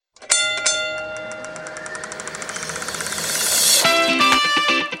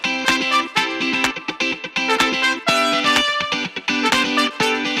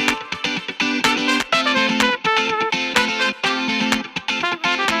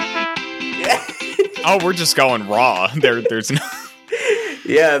Oh, we're just going raw. There's no.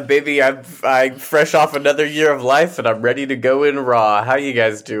 Yeah, baby, I'm fresh off another year of life, and I'm ready to go in raw. How you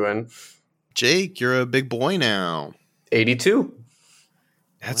guys doing? Jake, you're a big boy now. 82.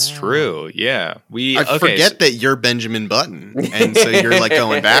 That's true. Yeah, I forget that you're Benjamin Button, and so you're like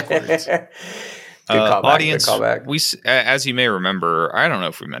going backwards. Good callback, Audience, good callback. we, as you may remember, I don't know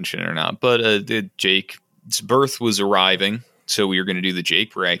if we mentioned it or not, but Jake's birth was arriving, so we were going to do the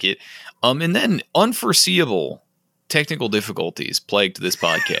Jake bracket. And then unforeseeable technical difficulties plagued this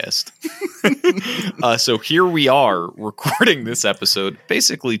podcast. So here we are recording this episode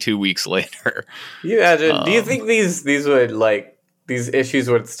basically 2 weeks later. You imagine, do you think these would these issues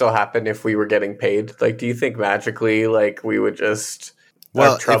would still happen if we were getting paid? Like, do you think magically we would just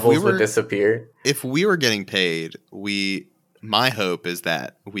our troubles would disappear? If we were getting paid, my hope is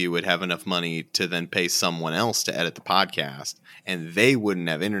that we would have enough money to then pay someone else to edit the podcast, and they wouldn't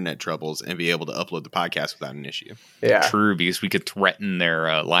have internet troubles and be able to upload the podcast without an issue. Yeah, true, because we could threaten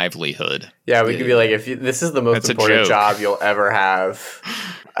their livelihood. Yeah, we could be like, this is the most important job you'll ever have.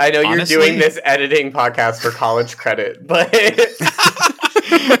 I know you're doing this editing podcast for college credit, but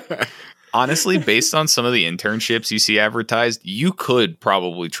honestly, based on some of the internships you see advertised, you could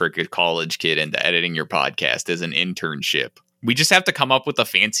probably trick a college kid into editing your podcast as an internship. We just have to come up with a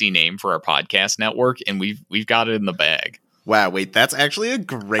fancy name for our podcast network, and we've got it in the bag. Wow, wait, that's actually a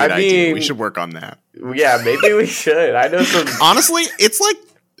great idea. We should work on that. Yeah, maybe we should. I know some. Honestly, it's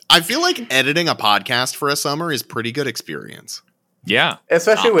I feel like editing a podcast for a summer is pretty good experience. Yeah.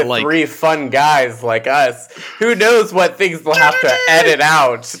 Especially with three fun guys like us. Who knows what things they'll have to edit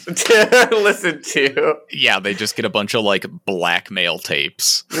out to listen to. Yeah, they just get a bunch of blackmail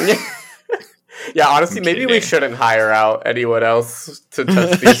tapes. Yeah, honestly, maybe we shouldn't hire out anyone else to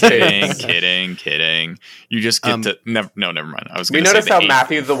touch these tapes. Kidding. You just get to... never mind. I was going to say... We noticed how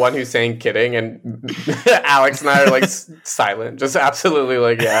Matthew's the one who's saying kidding, and Alex and I are silent. Just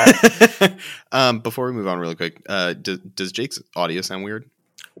absolutely yeah. Before we move on really quick, does Jake's audio sound weird?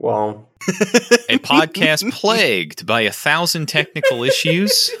 Well... A podcast plagued by 1,000 technical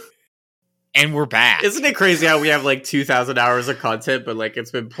issues... And we're back. Isn't it crazy how we have 2,000 hours of content, but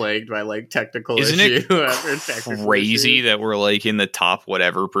it's been plagued by technical Isn't issue it crazy issue? That we're in the top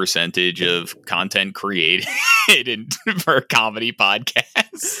whatever percentage of content created for a comedy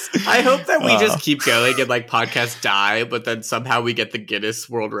podcast? I hope that we just keep going and podcasts die, but then somehow we get the Guinness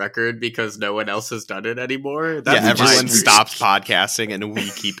World Record because no one else has done it anymore. That's everyone stopped podcasting and we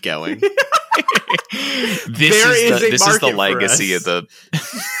keep going. This is the legacy of the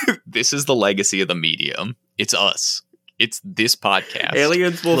this is the legacy of the medium. It's us. It's this podcast.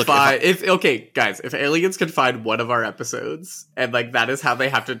 Aliens will find if aliens can find one of our episodes and that is how they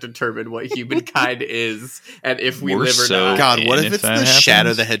have to determine what humankind is and if we live or not. God, what if it's the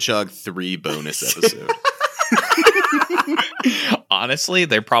Shadow the Hedgehog 3 bonus episode? Honestly,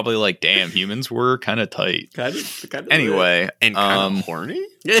 they're probably damn, humans were kind of tight. Kind of anyway, and kind of horny?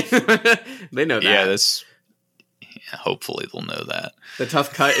 They know that. Hopefully they'll know that. The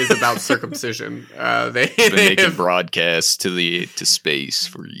Tough Cut is about circumcision. They've been making broadcasts to space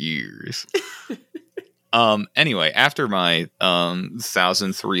for years. Anyway, after my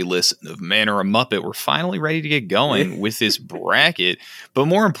 1,003 listen of Man or a Muppet, we're finally ready to get going with this bracket. But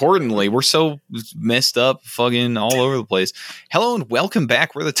more importantly, we're so messed up, fucking all over the place. Hello and welcome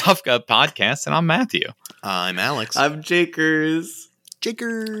back. We're the Tough Gut Podcast, and I'm Matthew. I'm Alex. I'm Jakers.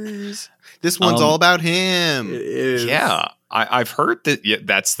 This one's all about him. It is. Yeah. I've heard that. Yeah,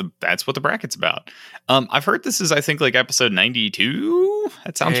 that's what the bracket's about. I've heard this is, I think, episode 92.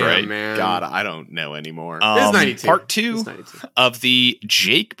 That sounds right. Man. God, I don't know anymore. It's 92. Part 2 of the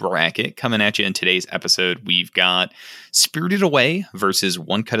Jake bracket coming at you in today's episode. We've got Spirited Away versus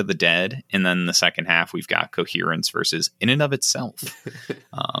One Cut of the Dead, and then the second half we've got Coherence versus In and of Itself.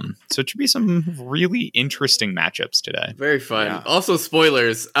 So it should be some really interesting matchups today. Very fun. Yeah. Also,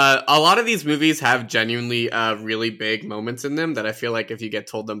 spoilers. A lot of these movies have genuinely really big moments in them that I feel if you get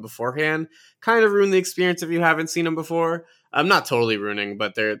told them beforehand, kind of ruin the experience if you haven't seen them before. I'm not totally ruining,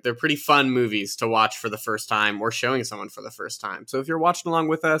 but they're pretty fun movies to watch for the first time or showing someone for the first time. So if you're watching along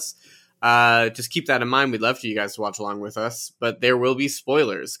with us, just keep that in mind. We'd love for you guys to watch along with us, but there will be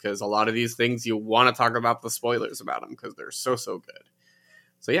spoilers because a lot of these things you want to talk about the spoilers about them because they're so good.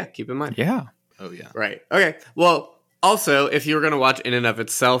 So yeah, keep in mind. Yeah. Oh yeah. Right. Okay. Well, also, if you're going to watch In and of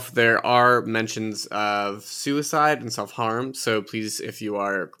Itself, there are mentions of suicide and self-harm. So please, if you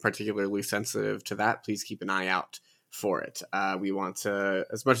are particularly sensitive to that, please keep an eye out for it. We want to,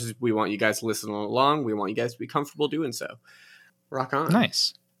 as much as we want you guys to listen along, we want you guys to be comfortable doing so. Rock on.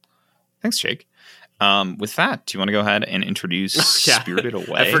 Nice. Thanks, Jake. With that, do you want to go ahead and introduce Spirited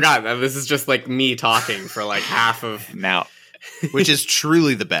Away? I forgot that this is just like me talking for like half of now. Which is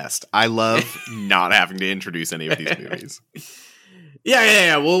truly the best. I love not having to introduce any of these movies.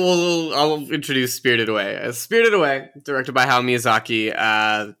 Yeah. I'll introduce Spirited Away. Spirited Away, directed by Hayao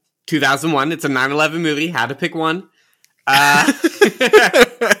Miyazaki, 2001. It's a 9/11 movie. Had to pick one.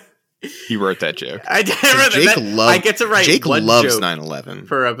 He wrote that joke. I get to write Jake one loves joke 9/11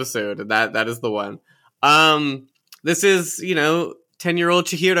 per episode, and that is the one. This is 10-year-old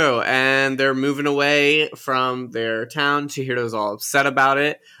Chihiro, and they're moving away from their town. Chihiro's all upset about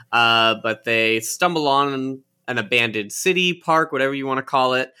it, but they stumble on an abandoned city, park, whatever you want to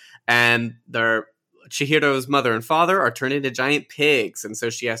call it, and Chihiro's mother and father are turned into giant pigs, and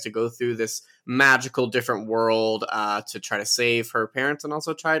so she has to go through this magical different world to try to save her parents and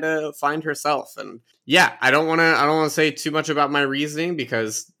also try to find herself. And yeah, I don't want to say too much about my reasoning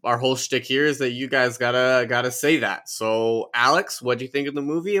because our whole shtick here is that you guys gotta say that. So Alex, what do you think of the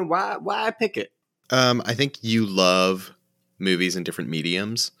movie and why I pick it? I think you love movies in different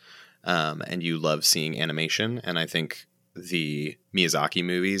mediums, and you love seeing animation, and I think the Miyazaki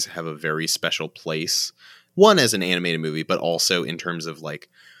movies have a very special place, one as an animated movie, but also in terms of like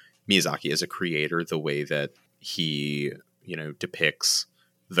Miyazaki as a creator, the way that he, depicts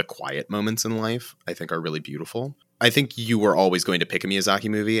the quiet moments in life, I think are really beautiful. I think you were always going to pick a Miyazaki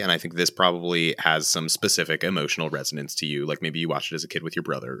movie, and I think this probably has some specific emotional resonance to you. Like maybe you watched it as a kid with your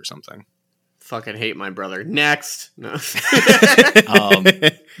brother or something. Fucking hate my brother. Next. No.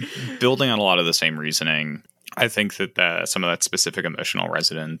 Building on a lot of the same reasoning, I think that some of that specific emotional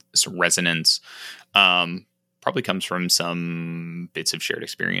resonance probably comes from some bits of shared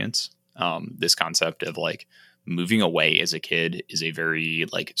experience. This concept of like moving away as a kid is a very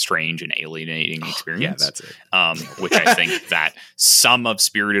like strange and alienating experience. Yeah, that's it. Which I think that some of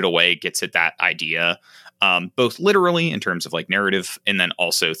Spirited Away gets at that idea, both literally in terms of like narrative, and then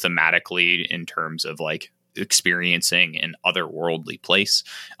also thematically in terms of like experiencing an otherworldly place.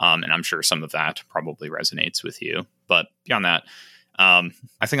 And I'm sure some of that probably resonates with you. But beyond that, I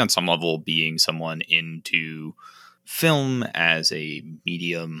think on some level, being someone into film as a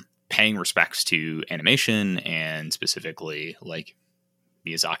medium, paying respects to animation and specifically like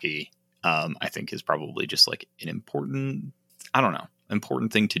Miyazaki, I think is probably just like an important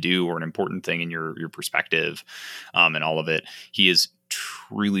thing to do, or an important thing in your perspective, and all of it. He is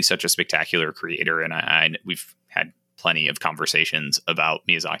truly such a spectacular creator, and we've had plenty of conversations about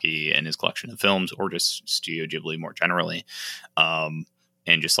Miyazaki and his collection of films, or just Studio Ghibli more generally, and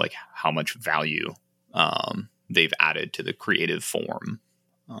just like how much value they've added to the creative form.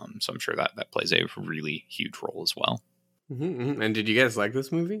 So I'm sure that plays a really huge role as well. Mm-hmm. And did you guys like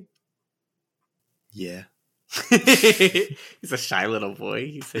this movie? Yeah. He's a shy little boy.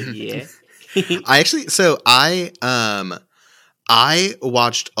 He said, yeah. I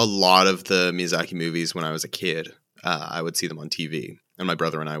watched a lot of the Miyazaki movies when I was a kid. I would see them on TV, and my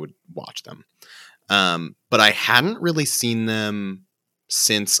brother and I would watch them. But I hadn't really seen them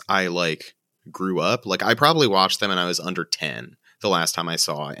since I like grew up. Like I probably watched them and I was under 10 the last time I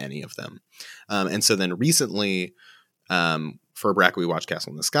saw any of them. And so then recently, for a bracket, we watched Castle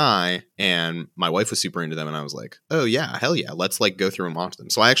in the Sky, and my wife was super into them, and I was like, oh yeah, hell yeah, let's like go through and watch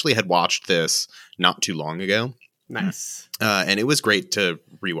them. So I actually had watched this not too long ago. Nice. And it was great to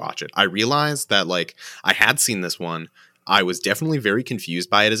rewatch it. I realized that like I had seen this one. I was definitely very confused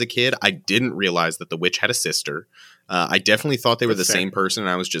by it as a kid. I didn't realize that the witch had a sister. I definitely thought they were the same person, and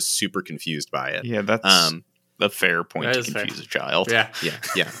I was just super confused by it. Yeah, that's a fair point to confuse a child. Yeah.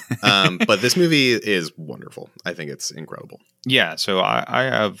 But this movie is wonderful. I think it's incredible. Yeah, so I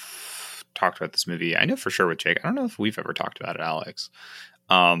have talked about this movie. I know for sure with Jake. I don't know if we've ever talked about it, Alex.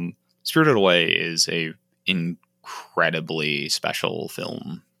 Spirited Away is a incredibly special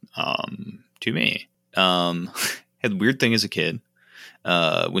film to me. Had a weird thing as a kid.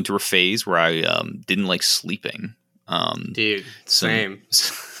 Went through a phase where I didn't like sleeping. Dude, same.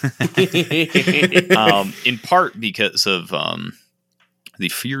 In part because of the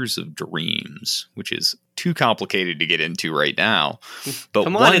fears of dreams, which is too complicated to get into right now. But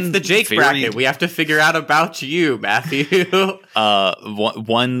come on, it's the Jake bracket. We have to figure out about you, Matthew.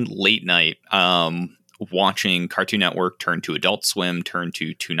 One late night, watching Cartoon Network turn to Adult Swim, turn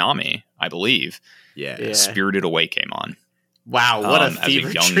to Toonami, I believe. Yeah. Spirited Away came on. Wow, what a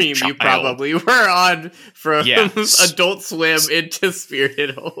fever dream you probably were on from Adult Swim into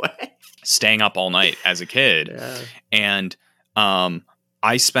Spirited Away. Staying up all night as a kid. Yeah. And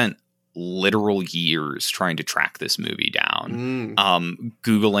I spent literal years trying to track this movie down.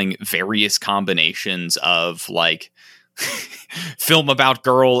 Googling various combinations of like film about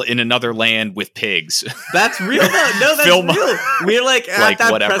girl in another land with pigs. That's real. No, that's Film- real. We're like at Like,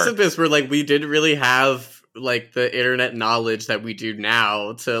 that whatever. precipice where like we didn't really have like the internet knowledge that we do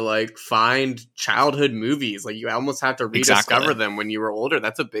now to like find childhood movies. Like you almost have to rediscover Exactly. them when you were older.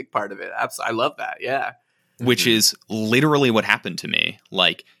 That's a big part of it. I love that. Yeah. Which is literally what happened to me.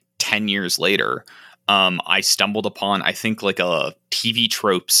 Like 10 years later, I stumbled upon, I think, like a TV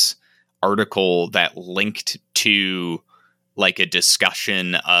Tropes article that linked to like a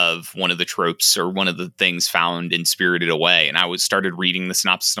discussion of one of the tropes or one of the things found in Spirited Away. And I started reading the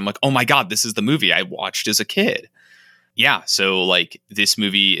synopsis. And I'm like, oh my God, this is the movie I watched as a kid. Yeah. So like this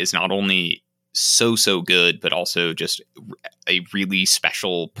movie is not only so good, but also just a really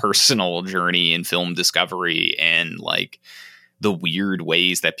special personal journey in film discovery and like the weird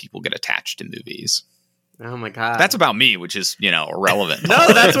ways that people get attached to movies. Oh my God. That's about me, which is, irrelevant.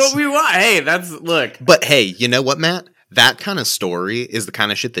 no, that's what we want. Hey, look. But hey, you know what, Matt? That kind of story is the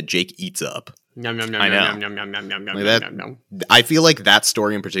kind of shit that Jake eats up. Yum, yum, yum, I know. yum, yum, yum, yum, yum, yum, Like yum, that- yum, yum. I feel like that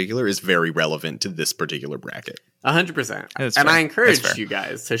story in particular is very relevant to this particular bracket. 100%. That's And fair. I encourage That's fair. you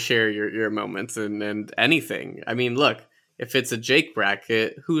guys to share your moments and anything. I mean, look, if it's a Jake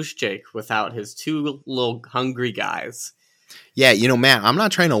bracket, who's Jake without his two little hungry guys? Yeah, Matt, I'm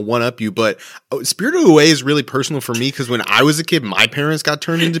not trying to one-up you, but Spirited Away is really personal for me because when I was a kid, my parents got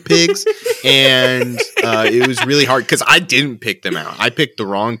turned into pigs, and it was really hard because I didn't pick them out. I picked the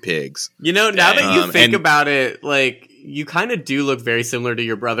wrong pigs. Now that you think and- about it, like, you kind of do look very similar to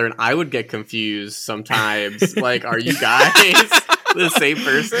your brother, and I would get confused sometimes. Like, are you guys the same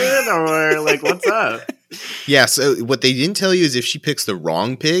person, or like, what's up? Yeah, so what they didn't tell you is if she picks the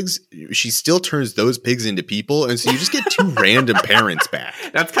wrong pigs, she still turns those pigs into people, and so you just get two random parents back.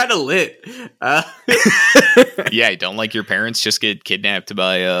 That's kind of lit. Yeah, I don't like your parents just get kidnapped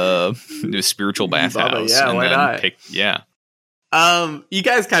by a spiritual bathhouse. yeah, and why then not? You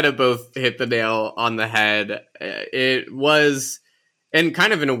guys kind of both hit the nail on the head. It was, and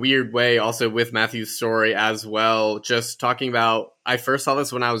kind of in a weird way, also with Matthew's story as well. Just talking about, I first saw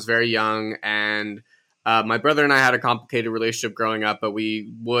this when I was very young, and my brother and I had a complicated relationship growing up, but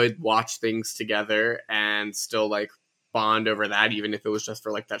we would watch things together and still like bond over that, even if it was just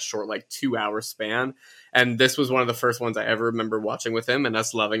for like that short, like 2-hour span. And this was one of the first ones I ever remember watching with him, and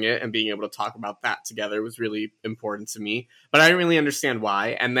us loving it and being able to talk about that together was really important to me. But I didn't really understand why.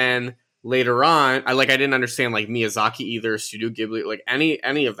 And then later on, I didn't understand like Miyazaki either, Studio Ghibli, like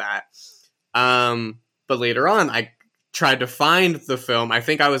any of that. But later on, I tried to find the film. I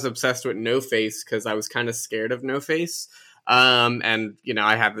think I was obsessed with No Face because I was kind of scared of No Face. And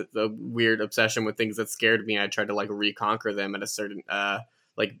I have the weird obsession with things that scared me. I tried to like reconquer them at a certain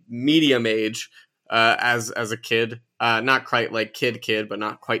like medium age as a kid. Not quite like kid, but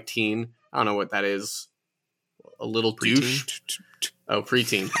not quite teen. I don't know what that is. A little douche. Oh,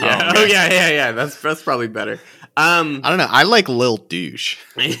 preteen. Yeah. Oh, yeah. That's probably better. I don't know. I like Lil Douche.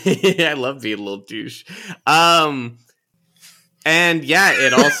 I love being a little douche. And yeah,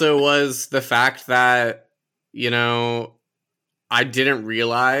 it also was the fact that, I didn't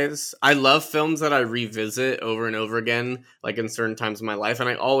realize I love films that I revisit over and over again, like in certain times of my life. And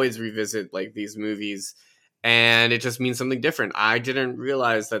I always revisit like these movies, and it just means something different. I didn't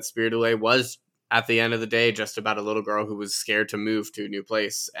realize that Spirited Away was, at the end of the day, just about a little girl who was scared to move to a new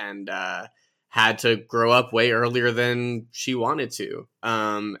place and had to grow up way earlier than she wanted to.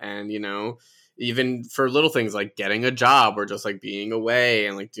 And, even for little things like getting a job or just like being away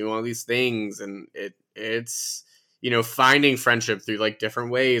and like doing all these things. And it's, finding friendship through like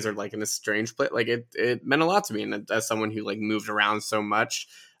different ways or like in a strange place. Like it meant a lot to me. And as someone who like moved around so much,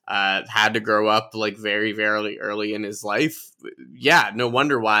 had to grow up like very, very early in his life. Yeah, no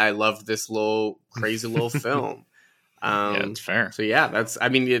wonder why I loved this crazy little film. Yeah, it's fair. So yeah, that's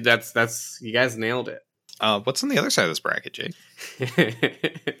you guys nailed it. What's on the other side of this bracket, Jake?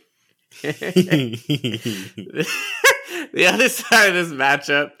 The other side of this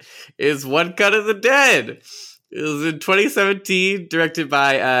matchup is One Cut of the Dead. It was in 2017, directed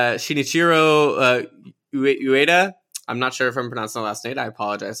by Shinichiro Ueda. I'm not sure if I'm pronouncing the last name. I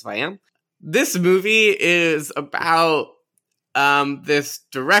apologize if I am. This movie is about this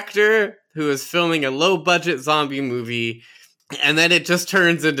director who is filming a low-budget zombie movie, and then it just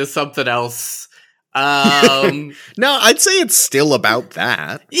turns into something else. No, I'd say it's still about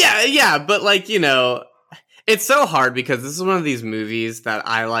that. Yeah, but like, it's so hard because this is one of these movies that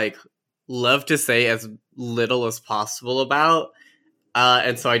I like love to say as little as possible about.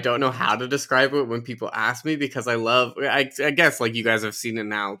 And so I don't know how to describe it when people ask me, because I guess like you guys have seen it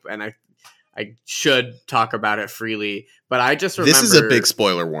now, and I should talk about it freely, but I just remember... This is a big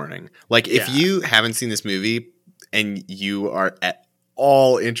spoiler warning. Like, if you haven't seen this movie, and you are at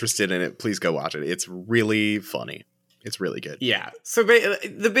all interested in it, please go watch it. It's really funny. It's really good. Yeah. So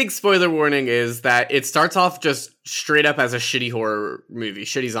the big spoiler warning is that it starts off just straight up as a shitty horror movie,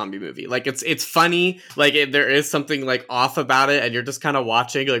 shitty zombie movie. Like it's funny, like there is something like off about it, and you're just kind of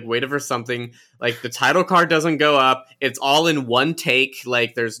watching, like waiting for something. Like the title card doesn't go up. It's all in one take.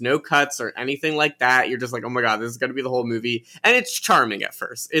 Like there's no cuts or anything like that. You're just like, oh my god, this is gonna be the whole movie, and it's charming at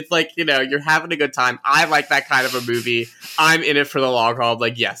first. It's like, you know, you're having a good time. I like that kind of a movie. I'm in it for the long haul.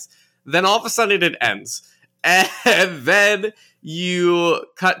 Like yes. Then all of a sudden it ends. And then you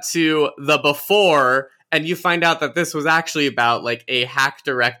cut to the before, and you find out that this was actually about like a hack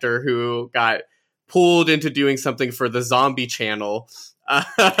director who got pulled into doing something for the Zombie Channel,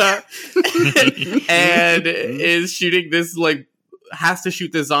 and is shooting this like has to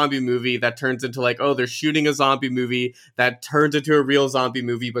shoot this zombie movie that turns into like, oh, they're shooting a zombie movie that turns into a real zombie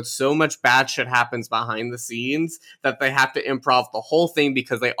movie, but so much bad shit happens behind the scenes that they have to improv the whole thing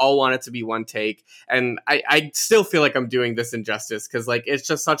because they all want it to be one take. And I still feel like I'm doing this injustice because like it's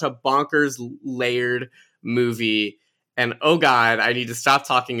just such a bonkers layered movie. And oh god, I need to stop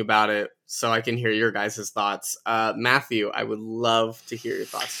talking about it so I can hear your guys' thoughts. Matthew, I would love to hear your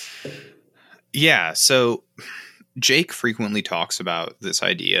thoughts. Yeah, so Jake frequently talks about this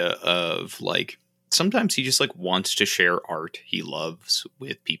idea of like sometimes he just like wants to share art he loves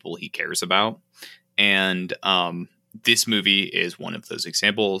with people he cares about. And this movie is one of those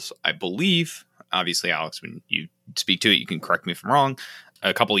examples, I believe. Obviously, Alex, when you speak to it, you can correct me if I'm wrong.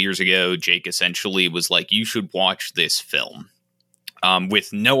 A couple of years ago, Jake essentially was like, you should watch this film.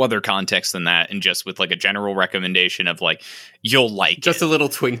 With no other context than that, and just with like a general recommendation of like, you'll like just it. A little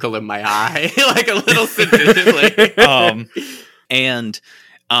twinkle in my eye, like a little suggestion.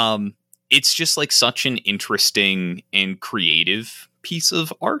 It's just like such an interesting and creative piece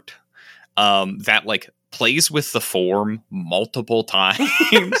of art that like plays with the form multiple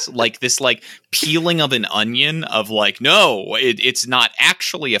times. Like this like peeling of an onion of like, no, it's not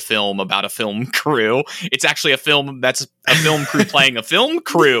actually a film about a film crew. It's actually a film that's a film crew playing a film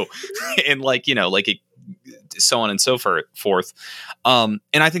crew. And like, you know, like it, so on and so forth. And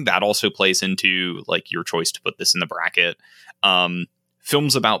I think that also plays into like your choice to put this in the bracket.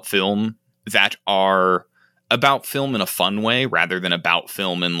 Films about film that are about film in a fun way rather than about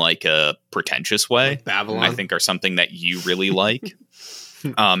film in like a pretentious way, like Babylon, I think are something that you really like.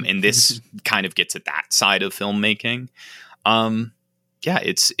 And this kind of gets at that side of filmmaking. Yeah,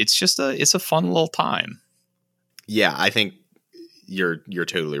 it's a fun little time. Yeah, I think you're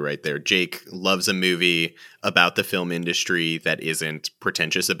totally right there. Jake loves a movie about the film industry that isn't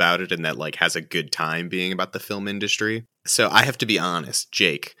pretentious about it and that like has a good time being about the film industry. So I have to be honest,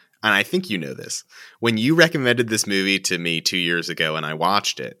 Jake, and I think you know this. When you recommended this movie to me 2 years ago and I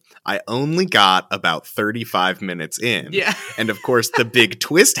watched it, I only got about 35 minutes in. Yeah. And of course, the big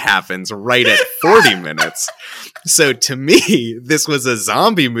twist happens right at 40 minutes. So to me, this was a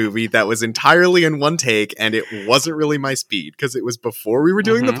zombie movie that was entirely in one take, and it wasn't really my speed because it was before we were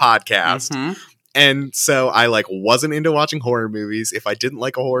doing the podcast. Mm-hmm. And so I like wasn't into watching horror movies. If I didn't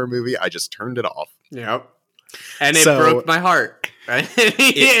like a horror movie, I just turned it off. Yep. And it broke my heart. Right?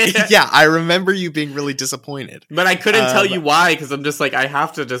 Yeah, I remember you being really disappointed. But I couldn't tell you why, because I'm just like, I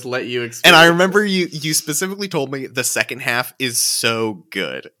have to just let you experience. And I remember you specifically told me the second half is so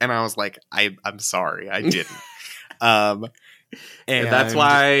good. And I was like, I'm sorry, I didn't. And that's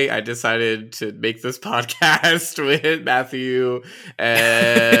why I decided to make this podcast with Matthew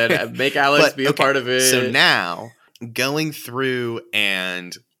and make Alex be a part of it. So now, going through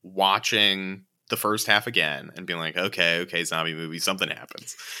and watching the first half again and being like, okay, zombie movie, something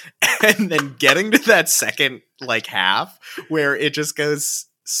happens. And then getting to that second like half where it just goes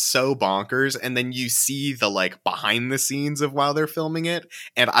so bonkers, and then you see the like behind the scenes of while they're filming it.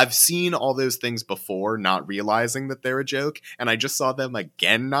 And I've seen all those things before, not realizing that they're a joke, and I just saw them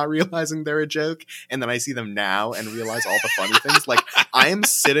again not realizing they're a joke, and then I see them now and realize all the funny things. Like I am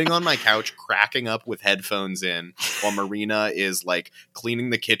sitting on my couch cracking up with headphones in while Marina is like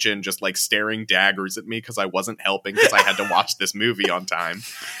cleaning the kitchen, just like staring daggers at me because I wasn't helping because I had to watch this movie on time.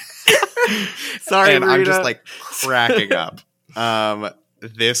 Sorry, and Marina. I'm just like cracking up.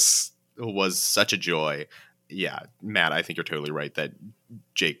 This was such a joy. Yeah, Matt, I think you're totally right that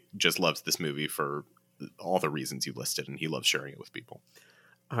Jake just loves this movie for all the reasons you listed, and he loves sharing it with people.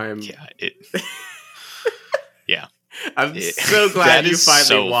 Yeah. I'm so glad you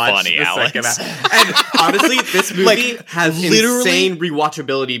finally watched the second half. And honestly, this movie has insane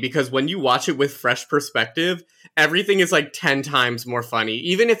rewatchability because when you watch it with fresh perspective, everything is like 10 times more funny.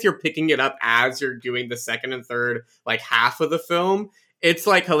 Even if you're picking it up as you're doing the second and third like half of the film, It's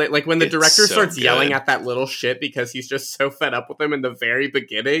like when the It's director so starts yelling good. at that little shit because he's just so fed up with him in the very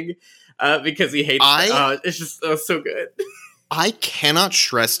beginning, because he hates. It's just so good. I cannot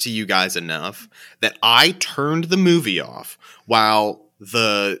stress to you guys enough that I turned the movie off while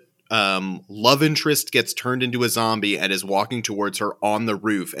the love interest gets turned into a zombie and is walking towards her on the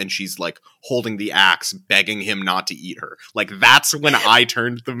roof, and she's like holding the axe, begging him not to eat her. Like, that's when I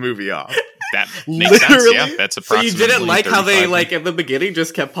turned the movie off. That makes sense. Literally. Yeah, that's So approximately. you didn't like how they 35 like at the beginning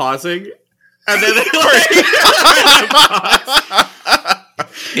just kept pausing, and then they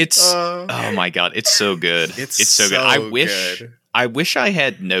It's oh my god, it's so good. It's so good. I wish I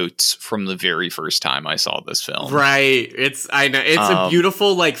had notes from the very first time I saw this film. right. I know it's a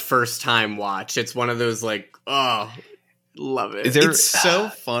beautiful like first time watch. It's one of those like love it. It's so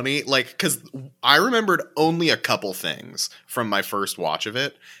funny, like, because I remembered only a couple things from my first watch of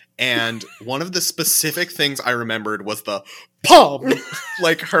it, and one of the specific things I remembered was the palm,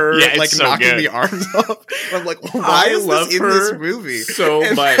 like her, Yeah, it's like so knocking good. the arms off. I'm like, why is this in this movie so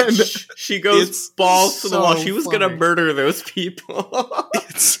And much. then She goes it's balls to the wall. so She was gonna funny. murder those people.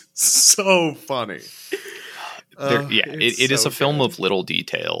 It's so funny. It is a film of little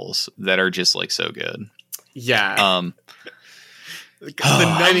details that are just like so good. Yeah.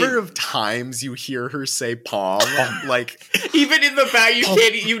 The number of times you hear her say palm, like, Even in the back,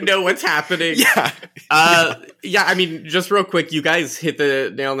 you know what's happening. yeah. Yeah, I mean, just real quick, you guys hit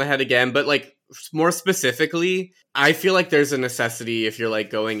the nail on the head again, but like more specifically, I feel like there's a necessity if you're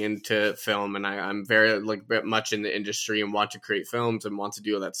like going into film, and I'm very like much in the industry and want to create films and want to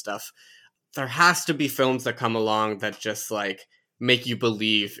do all that stuff. There has to be films that come along that just like make you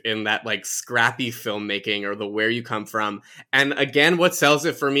believe in that like scrappy filmmaking or the where you come from. And again, what sells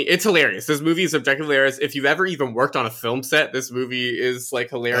it for me, it's hilarious. This movie is objectively hilarious. If you've ever even worked on a film set, this movie is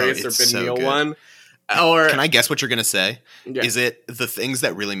like hilarious, or it's been so Neil good. one. Or Can I guess what you're gonna say? Yeah. Is it the things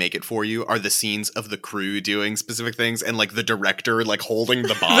that really make it for you are the scenes of the crew doing specific things and like the director like holding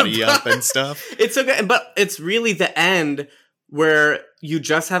the body up and stuff? It's so good, but it's really the end where you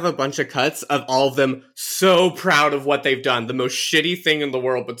just have a bunch of cuts of all of them so proud of what they've done. The most shitty thing in the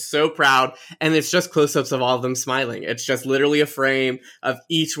world, but so proud. And it's just close-ups of all of them smiling. It's just literally a frame of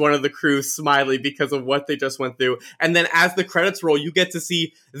each one of the crew smiling because of what they just went through. And then as the credits roll, you get to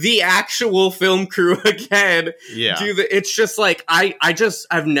see the actual film crew again. Yeah. It's just like,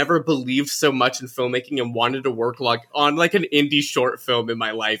 I've never believed so much in filmmaking and wanted to work like on like an indie short film in my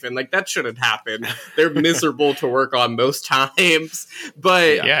life. And like, that shouldn't happen. They're miserable to work on most times.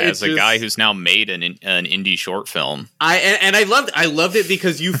 But Yeah, it's as a guy who's now made an indie short film. I loved it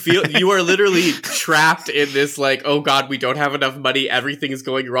because you feel you are literally trapped in this like, oh god, we don't have enough money, everything is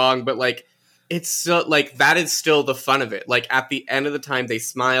going wrong, but like it's so like that is still the fun of it. Like at the end of the time they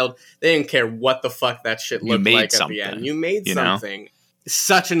smiled, they didn't care what the fuck that shit looked made like something, at the end. You made you know? something.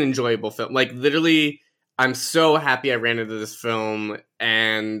 Such an enjoyable film. Like literally I'm so happy I ran into this film,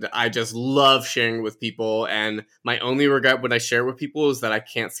 and I just love sharing with people. And my only regret when I share with people is that I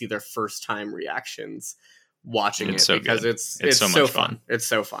can't see their first time reactions watching It's it so because good. it's so much fun. It's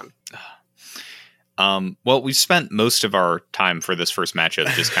so fun. Well, we've spent most of our time for this first matchup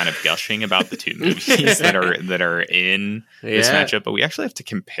just kind of gushing about the two movies that are in this Yeah. matchup, but we actually have to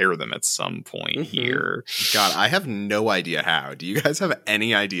compare them at some point Mhm. here. God, I have no idea how. Do you guys have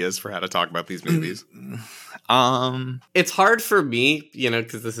any ideas for how to talk about these movies? It's hard for me,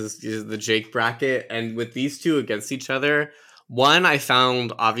 because this is the Jake bracket, and with these two against each other, one I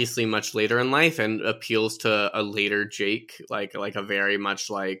found obviously much later in life and appeals to a later Jake, like a very much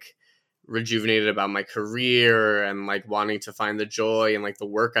like rejuvenated about my career and like wanting to find the joy and like the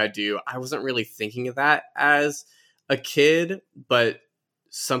work I do. I wasn't really thinking of that as a kid, but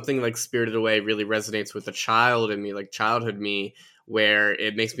something like Spirited Away really resonates with the child in me, like childhood me, where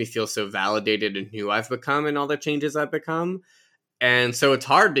it makes me feel so validated in who I've become and all the changes I've become. And so it's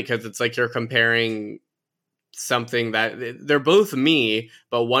hard because it's like you're comparing something that they're both me,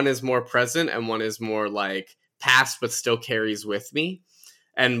 but one is more present and one is more like past but still carries with me.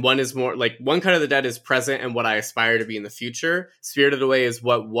 And one is more like One Cut of the Dead is present and what I aspire to be in the future. Spirited Away is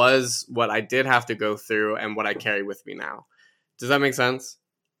what I did have to go through and what I carry with me now. Does that make sense?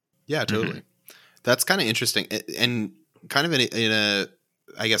 Yeah, totally. That's kind of interesting, and kind of in a,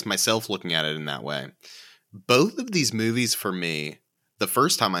 I guess, myself looking at it in that way. Both of these movies for me, the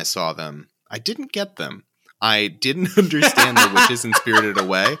first time I saw them, I didn't get them. I didn't understand the witches in Spirited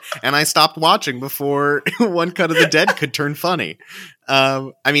Away, and I stopped watching before One Cut of the Dead could turn funny.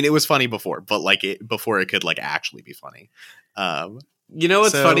 I mean, it was funny before, but like before it could like actually be funny. You know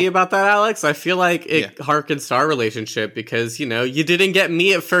what's So- funny about that, Alex? I feel like it harkens to our relationship because, you know, you didn't get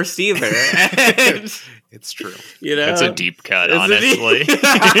me at first either. And, It's true. you know, That's a deep cut, It's a deep- honestly.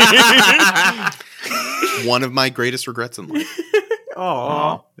 One of my greatest regrets in life.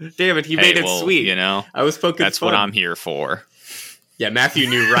 Oh, damn it. He Hey, made it well, sweet. You know, I was poking that's fun. what I'm here for. Yeah, Matthew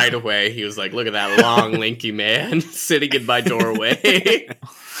knew right away. He was like, look at that long, lanky man sitting in my doorway.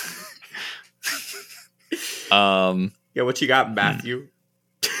 Yeah, what you got, Matthew?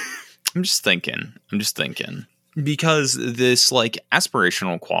 I'm just thinking because this like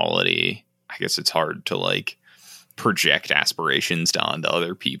aspirational quality, I guess it's hard to like project aspirations onto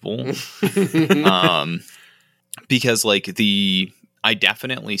other people. Because like I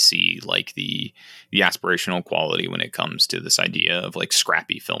definitely see like the aspirational quality when it comes to this idea of like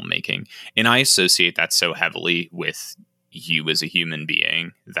scrappy filmmaking. And I associate that so heavily with you as a human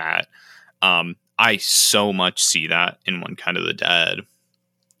being that I so much see that in One Cut of the Dead.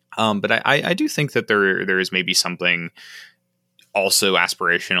 But I do think that there is maybe something also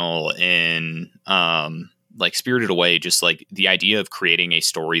aspirational in like Spirited Away, just like the idea of creating a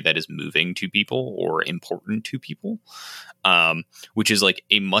story that is moving to people or important to people, which is like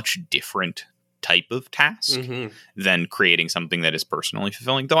a much different type of task than creating something that is personally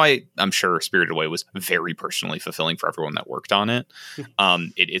fulfilling. Though I'm sure Spirited Away was very personally fulfilling for everyone that worked on it.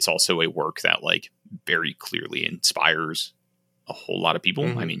 It's also a work that like very clearly inspires a whole lot of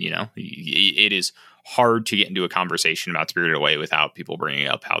people. I mean, you know, it is hard to get into a conversation about Spirited Away without people bringing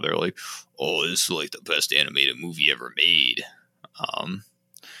up how they're like, oh, this is like the best animated movie ever made.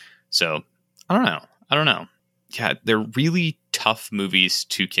 So I don't know. Yeah, they're really tough movies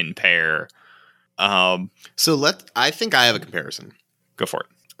to compare. So I think I have a comparison. Go for it.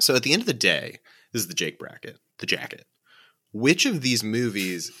 So at the end of the day, this is the Jake bracket, the jacket. Which of these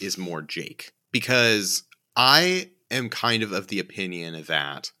movies is more Jake? Because I am kind of the opinion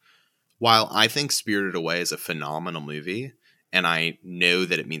that while I think Spirited Away is a phenomenal movie, and I know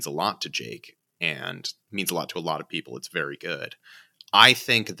that it means a lot to Jake and means a lot to a lot of people, it's very good. I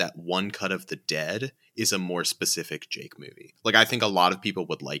think that One Cut of the Dead is a more specific Jake movie. Like, I think a lot of people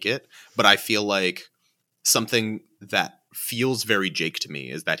would like it, but I feel like something that feels very Jake to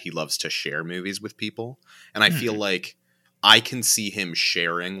me is that he loves to share movies with people. And I feel like I can see him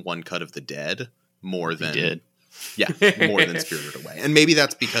sharing One Cut of the Dead more than more than Spirited Away. And maybe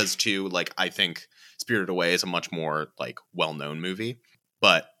that's because too, like, I think Spirited Away is a much more like well-known movie,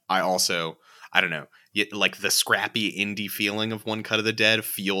 but I don't know, like the scrappy indie feeling of One Cut of the Dead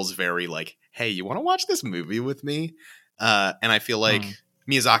feels very like, hey, you want to watch this movie with me? And I feel like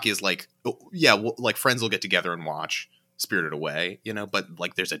Miyazaki is like, oh, yeah, like friends will get together and watch Spirited Away, you know, but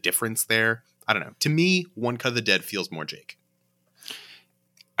like there's a difference there. I don't know. To me, One Cut of the Dead feels more Jake.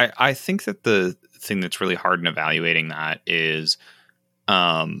 I think that the thing that's really hard in evaluating that is,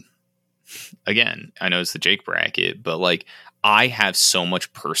 again, I know it's the Jake bracket, but like I have so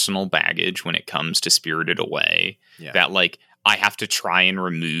much personal baggage when it comes to Spirited Away that like I have to try and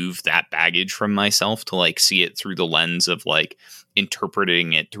remove that baggage from myself to like see it through the lens of like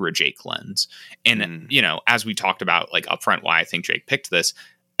interpreting it through a Jake lens. And, you know, as we talked about like upfront, why I think Jake picked this,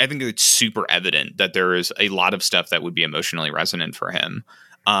 I think it's super evident that there is a lot of stuff that would be emotionally resonant for him.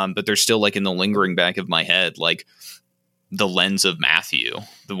 But there's still like in the lingering back of my head, like the lens of Matthew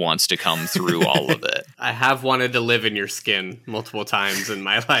that wants to come through all of it. I have wanted to live in your skin multiple times in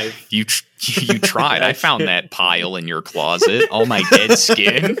my life. You tried. I found that pile in your closet, all my dead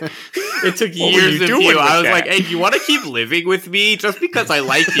skin. It took What were years you of doing you. with I was that? like, hey, do you want to keep living with me just because I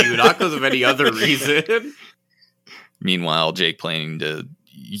like you, not because of any other reason? Meanwhile, Jake planning to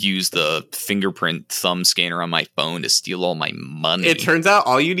use the fingerprint thumb scanner on my phone to steal all my money. It turns out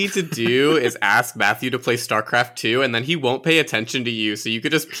all you need to do is ask Matthew to play StarCraft 2, and then he won't pay attention to you, so you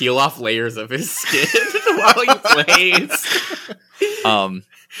could just peel off layers of his skin while he plays.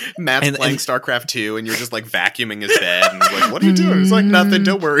 Matt's playing StarCraft 2 and you're just like vacuuming his bed and he's like, what are you doing? It's like, nothing,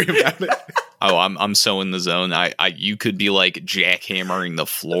 don't worry about it. Oh, I'm so in the zone. You could be like jackhammering the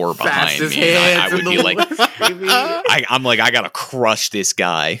floor behind Fastest me. And I hands would in the be like, West, baby. I'm like, I gotta crush this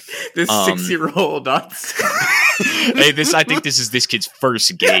guy. This 6-year-old on Hey, I think this is this kid's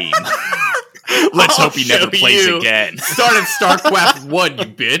first game. Let's hope he never plays again. Start at StarCraft 1, you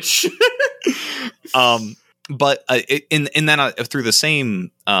bitch. But in then through the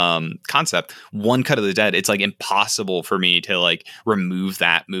same concept, One Cut of the Dead, it's like impossible for me to like remove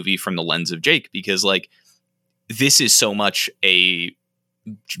that movie from the lens of Jake, because like this is so much a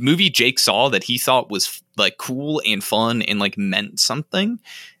movie Jake saw that he thought was like cool and fun and like meant something,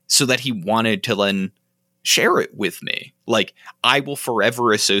 so that he wanted to then share it with me. Like I will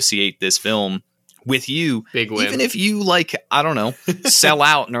forever associate this film with you. Big win. Even if you like, I don't know, sell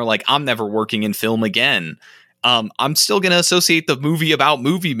out and are like, I'm never working in film again. I'm still going to associate the movie about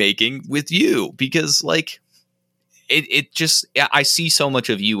movie making with you because like it just, I see so much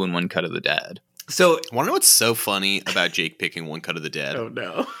of you in One Cut of the Dead. So, Want to know what's so funny about Jake picking One Cut of the Dead? oh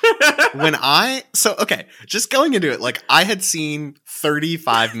no. Okay, just going into it, like I had seen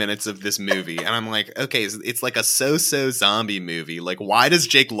 35 minutes of this movie, and I'm like, okay, it's like a so-so zombie movie. Like, why does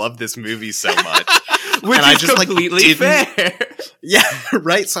Jake love this movie so much? Which and is I just completely fair. Yeah,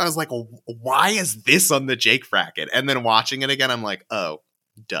 right. So I was like, why is this on the Jake bracket? And then watching it again, I'm like, oh,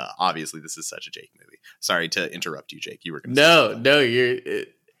 duh. Obviously, this is such a Jake movie. Sorry to interrupt you, Jake. You were going to No, you're.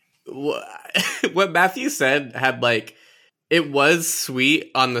 What Matthew said had like, it was sweet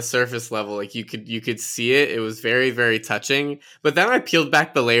on the surface level. Like you could see it. It was very, very touching. But then I peeled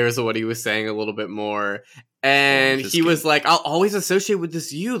back the layers of what he was saying a little bit more. And he was like, I'll always associate with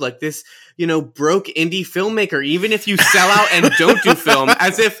this like this, broke indie filmmaker, even if you sell out and don't do film,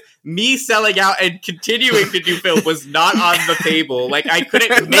 as if me selling out and continuing to do film was not on the table. Like I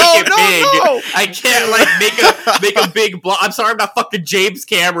couldn't make it big. No. I can't like make a big block. I'm sorry, I'm not fucking James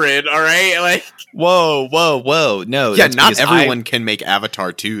Cameron. All right, like whoa. No, yeah, not everyone can make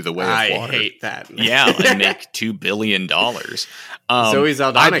Avatar 2 The Way of Water. I hate that. Yeah, and make $2 billion. Zoe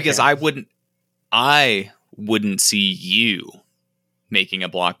Saldana, because I wouldn't see you making a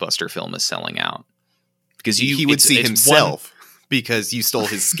blockbuster film as selling out because he would see himself because you stole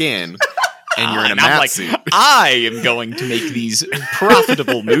his skin and you're in a mat suit. I am going to make these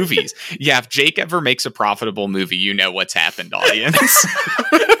profitable movies. Yeah, if Jake ever makes a profitable movie, you know what's happened, audience.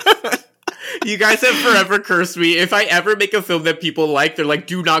 You guys have forever cursed me. If I ever make a film that people like, they're like,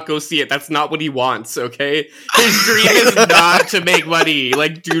 do not go see it. That's not what he wants, okay? His dream is not to make money.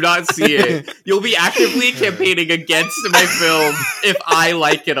 Like, do not see it. You'll be actively campaigning against my film if I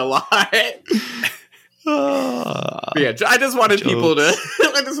like it a lot. Yeah, I just wanted people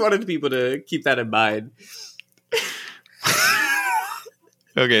to keep that in mind.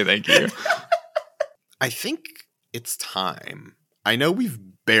 Okay, thank you. I think it's time. I know we've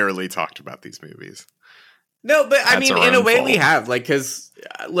barely talked about these movies. No, but I That's mean, in a way fault. we have, like, because,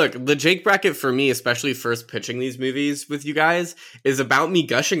 look, the Jake bracket for me, especially first pitching these movies with you guys, is about me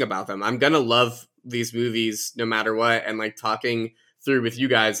gushing about them. I'm gonna love these movies no matter what, and, like, talking through with you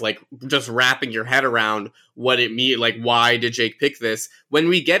guys, like, just wrapping your head around what it means, like, why did Jake pick this? When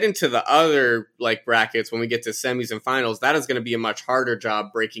we get into the other, like, brackets, when we get to semis and finals, that is going to be a much harder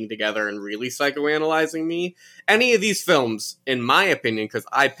job breaking together and really psychoanalyzing me. Any of these films, in my opinion, because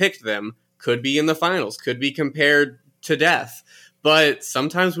I picked them, could be in the finals, could be compared to death. But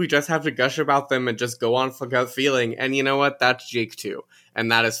sometimes we just have to gush about them and just go on for gut feeling. And you know what? That's Jake too.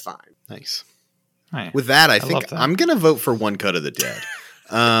 And that is fine. Nice. Hi. With that, I think I'm going to vote for One Cut of the Dead.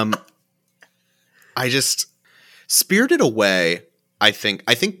 Spirited Away, I think,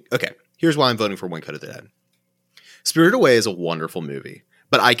 okay, here's why I'm voting for One Cut of the Dead. Spirited Away is a wonderful movie,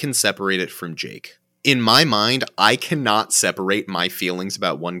 but I can separate it from Jake. In my mind, I cannot separate my feelings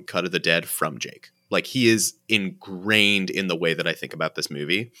about One Cut of the Dead from Jake. Like, he is ingrained in the way that I think about this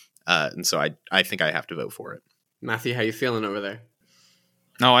movie. And so I think I have to vote for it. Matthew, how you feeling over there?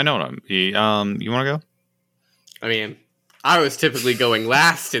 No, I know what you want to go? I mean, I was typically going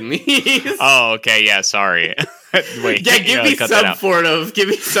last in these. Oh, okay. Yeah, sorry. Wait. Yeah, give me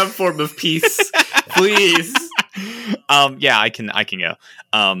some form of peace, please. Yeah, I can go.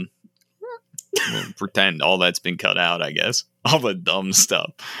 We'll pretend all that's been cut out, I guess. All the dumb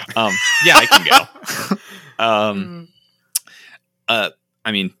stuff. Yeah, I can go.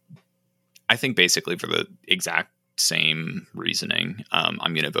 I mean, I think basically for the exact same reasoning,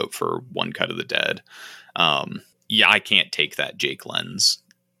 I'm going to vote for One Cut of the Dead. Yeah, I can't take that Jake lens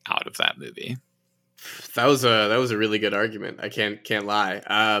out of that movie. That was a really good argument. I can't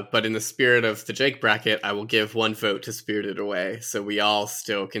lie. But in the spirit of the Jake bracket, I will give one vote to Spirited Away, so we all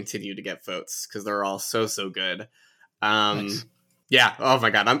still continue to get votes because they're all so good. Nice. Yeah. Oh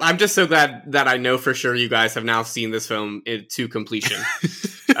my god. I'm just so glad that I know for sure you guys have now seen this film to completion.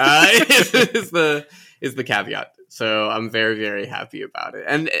 Is the caveat. So I'm very, very happy about it.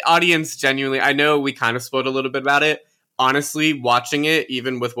 And audience, genuinely, I know we kind of spoiled a little bit about it. Honestly, watching it,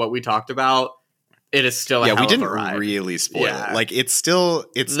 even with what we talked about, it is still a hell we of a didn't ride. Really spoil it. Like, it's still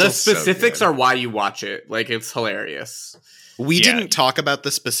the specifics are why you watch it. Like, it's hilarious. We didn't talk about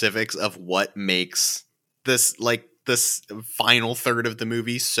the specifics of what makes this, like, this final third of the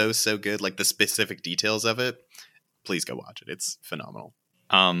movie so good. Like, the specific details of it. Please go watch it. It's phenomenal.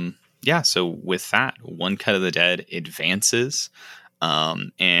 Yeah, so with that, One Cut of the Dead advances.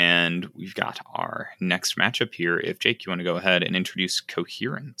 And we've got our next matchup here. If Jake, you want to go ahead and introduce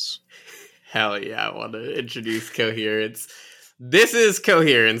Coherence. Hell yeah, I want to introduce Coherence. This is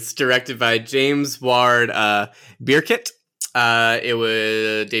Coherence, directed by James Ward Bierkit. It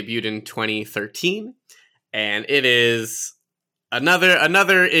was debuted in 2013, and it is another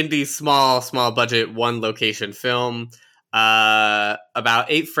indie small budget one location film about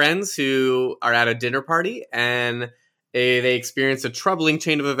 8 friends who are at a dinner party, and they experience a troubling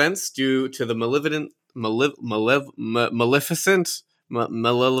chain of events due to the maleficent. I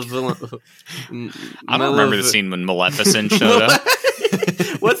don't remember the scene when Maleficent showed up.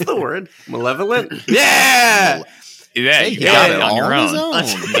 What's the word? Malevolent? Yeah! Yeah, you got it on your own.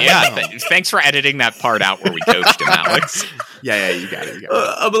 Yeah, thanks for editing that part out where we coached him, Alex. Yeah, you got it.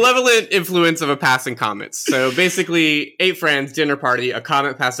 A malevolent influence of a passing comet. So basically, 8 friends, dinner party, a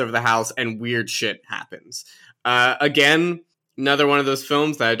comet passed over the house, and weird shit happens. Again, another one of those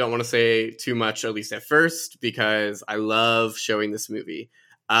films that I don't want to say too much, at least at first, because I love showing this movie.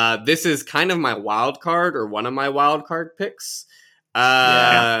 This is kind of my wild card, or one of my wild card picks.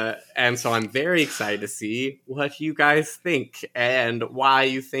 And so I'm very excited to see what you guys think and why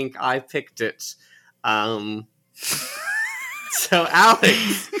you think I picked it. So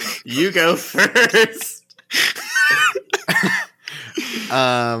Alex, you go first.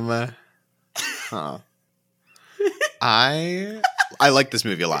 I like this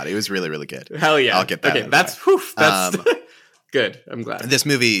movie a lot. It was really, really good. Hell yeah. I'll get that. Okay, that's good. I'm glad. This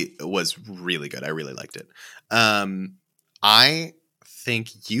movie was really good. I really liked it. I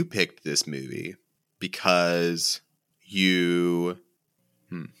think you picked this movie because you...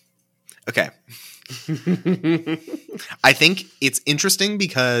 Okay. I think it's interesting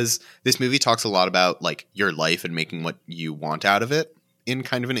because this movie talks a lot about like your life and making what you want out of it in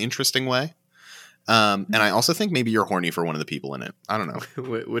kind of an interesting way. And I also think maybe you're horny for one of the people in it. I don't know.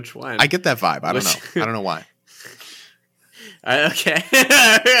 Which one? I get that vibe. I don't know. I don't know why. Okay.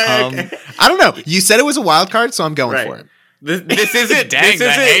 I don't know. You said it was a wild card, so I'm going for it. This isn't. Dang,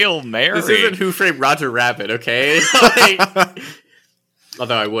 the Hail Mary. This isn't Who Framed Roger Rabbit, okay?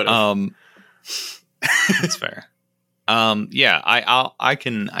 Although I would have. That's fair. Yeah, I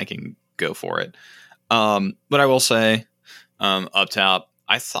can go for it. But I will say, up top,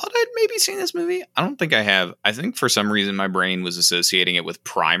 I thought I'd maybe seen this movie. I don't think I have. I think for some reason my brain was associating it with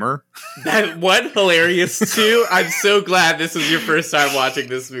Primer. What hilarious too. I'm so glad this was your first time watching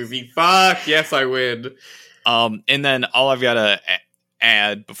this movie. Fuck yes, I win. And then all I've got to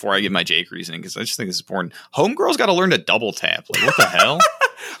add before I give my Jake reasoning, because I just think it's important. Homegirl's got to learn to double tap. Like, what the hell?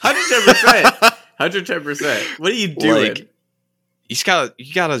 110%. 110%. What are you doing? Like, you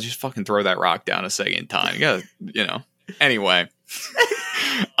gotta just fucking throw that rock down a second time. You gotta, Anyway.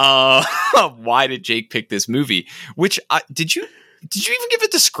 Why did Jake pick this movie? Which did you even give a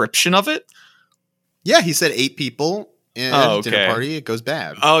description of it? Yeah, he said 8 people in a dinner party. It goes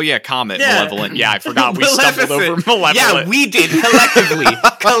bad. Oh yeah, Comet, Malevolent. Yeah, I forgot we stumbled over Malevolent. Yeah, we did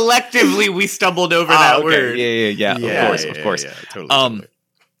collectively we stumbled over that word. Yeah. Of course. Yeah, totally.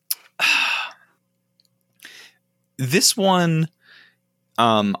 This one,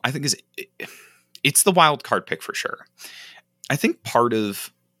 I think it's the wild card pick for sure. I think part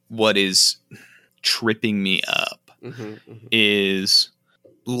of what is tripping me up is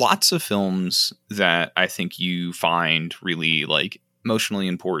lots of films that I think you find really like emotionally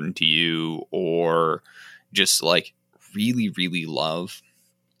important to you or just like really, really love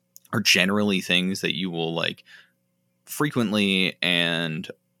are generally things that you will like frequently and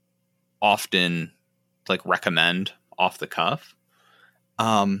often like recommend off the cuff.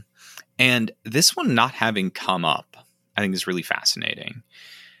 And this one not having come up, I think is really fascinating.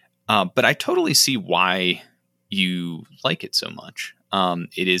 But I totally see why you like it so much.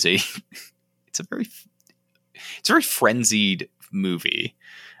 It is it's a very frenzied movie.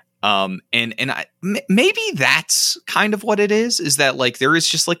 Maybe that's kind of what it is that like there is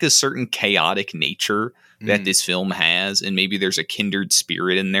just like a certain chaotic nature that this film has, and maybe there's a kindred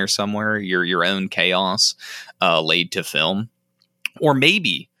spirit in there somewhere, your own chaos laid to film. Or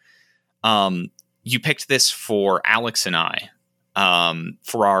maybe you picked this for Alex and I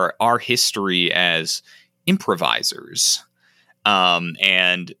for our history as improvisers,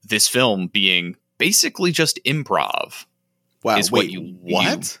 and this film being basically just improv. Wow, is what you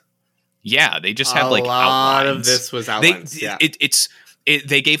what? Yeah, they just had like outlines. A lot of this was outlines.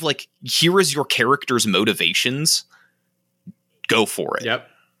 They gave like, here is your character's motivations. Go for it. Yep.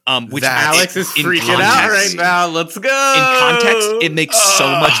 Which Alex is freaking out right now. Let's go. In context, it makes so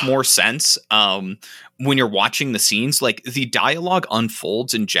much more sense when you're watching the scenes, like the dialogue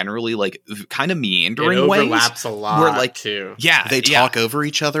unfolds in generally like kind of meandering it ways. overlaps a lot, where, like, too. Yeah, They talk over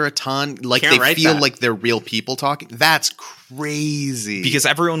each other a ton. Like Can't they write feel that. like they're real people talking. That's crazy. because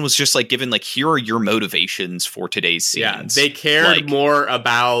everyone was just like given like, here are your motivations for today's scenes. Yeah, they cared Like, more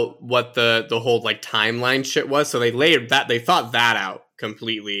about what the whole like timeline shit was, so they thought that out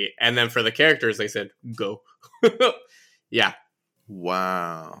completely, and then for the characters they said go. Yeah,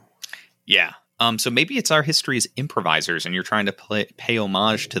 wow. Yeah. So maybe it's our history as improvisers, and you're trying to pay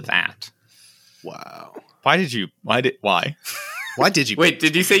homage to that. Wow. Why? Why did you wait,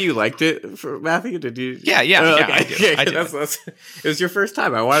 did you say you liked it, Matthew? Did you? Yeah, okay. I do. I do. It was your first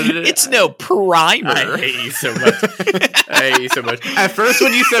time. I wanted it. It's no primer. I hate you so much. I hate you so much. At first,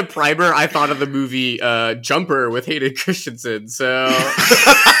 when you said primer, I thought of the movie Jumper with Hayden Christensen. So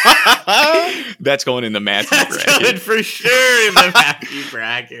That's going in the Matthew that's bracket. good for sure in the Matthew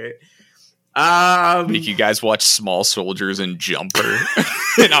bracket. Make you guys watch Small Soldiers and Jumper.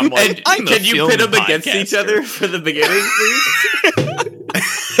 And I'm like, and I'm can you pit them against each other for the beginning, please?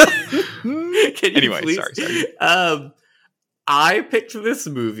 Can you Anyway, please? sorry. I picked this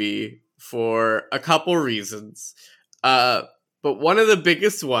movie for a couple reasons. But one of the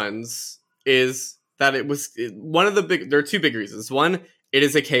biggest ones is that there are two big reasons. One, it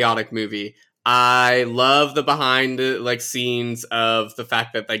is a chaotic movie. I love the behind like scenes of the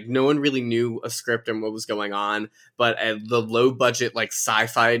fact that like no one really knew a script and what was going on, but the low budget like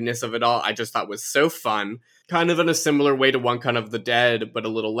sci-fi-ness of it all I just thought was so fun. Kind of in a similar way to One Cut of the Dead, but a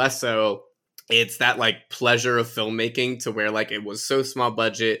little less so. It's that like pleasure of filmmaking to where like it was so small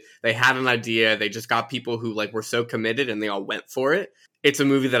budget. They had an idea. They just got people who like were so committed and they all went for it. It's a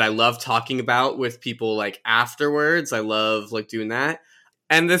movie that I love talking about with people like afterwards. I love like doing that.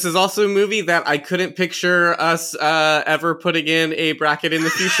 And this is also a movie that I couldn't picture us ever putting in a bracket in the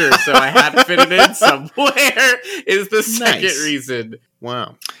future. So I had to fit it in somewhere is the second reason.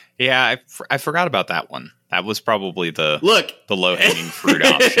 Wow. Yeah, I forgot about that one. That was probably the low-hanging fruit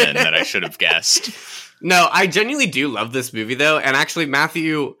option that I should have guessed. No, I genuinely do love this movie, though. And actually,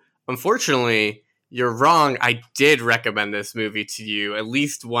 Matthew, unfortunately, you're wrong. I did recommend this movie to you at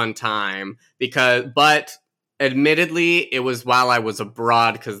least one time. But admittedly, it was while I was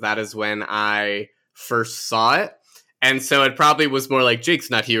abroad, because that is when I first saw it. And so it probably was more like, Jake's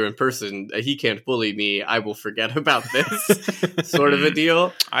not here in person. He can't bully me. I will forget about this sort of a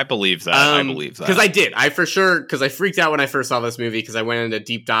deal. I believe that. Because I did. Because I freaked out when I first saw this movie because I went into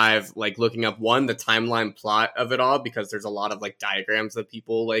deep dive, like looking up the timeline plot of it all, because there's a lot of like diagrams that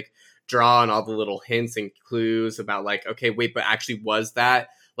people like draw and all the little hints and clues about like, okay, wait, but actually was that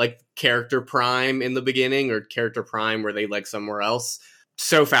like character prime in the beginning or character prime were they like somewhere else?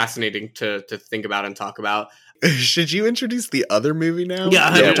 So fascinating to think about and talk about. Should you introduce the other movie now?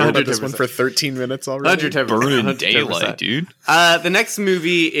 Yeah, we've talked about 110%. this one for 13 minutes already. 110%. Burning daylight, dude. The next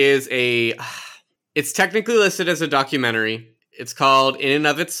movie is it's technically listed as a documentary. It's called In and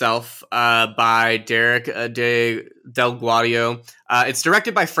of Itself by Derek Del Guadio. It's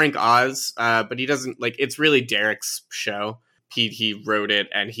directed by Frank Oz, but he doesn't like. It's really Derek's show. He wrote it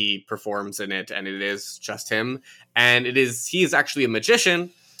and he performs in it, and it is just him. And he is actually a magician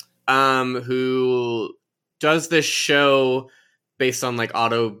who does this show based on like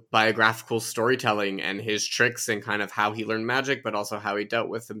autobiographical storytelling and his tricks and kind of how he learned magic, but also how he dealt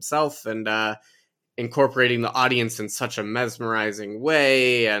with himself and incorporating the audience in such a mesmerizing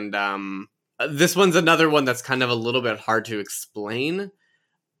way. And this one's another one that's kind of a little bit hard to explain,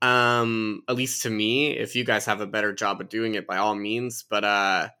 at least to me. If you guys have a better job of doing it, by all means.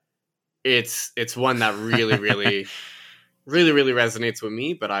 But it's one that really, really, really, really resonates with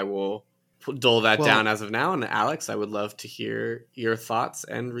me. But I will dull that down as of now. And Alex, I would love to hear your thoughts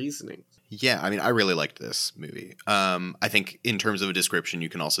and reasoning. Yeah, I mean, I really liked this movie. I think in terms of a description, you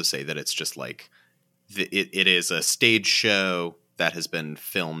can also say that it's just like it is a stage show that has been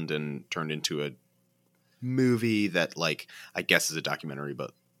filmed and turned into a movie that, like, I guess is a documentary,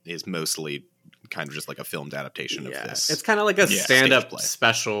 but is mostly kind of just like a filmed adaptation of this. It's kind of like a stand-up play.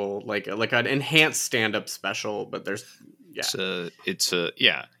 special, like an enhanced stand-up special. But there's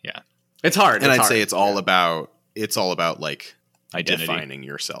It's hard, and I'd say it's all about like identity. defining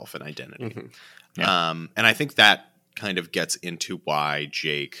yourself and identity. Mm-hmm. Yeah. And I think that kind of gets into why,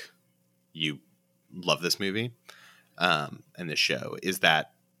 Jake, you love this movie and this show, is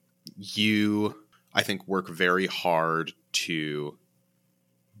that you, I think, work very hard to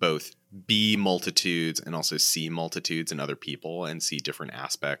both be multitudes and also see multitudes in other people and see different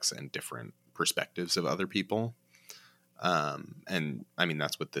aspects and different perspectives of other people. And I mean,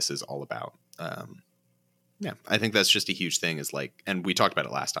 that's what this is all about. Yeah, I think that's just a huge thing is like, and we talked about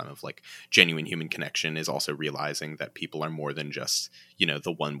it last time of like genuine human connection is also realizing that people are more than just,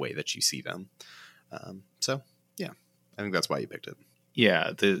 the one way that you see them. So yeah, I think that's why you picked it.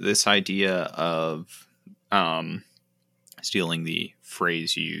 Yeah. This idea of, stealing the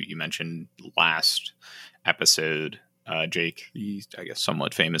phrase you mentioned last episode, Jake, I guess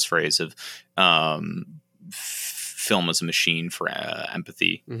somewhat famous phrase of, film as a machine for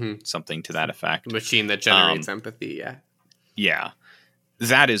empathy, something to that effect. A machine that generates empathy. Yeah. Yeah.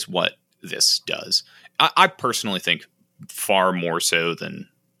 That is what this does. I personally think far more so than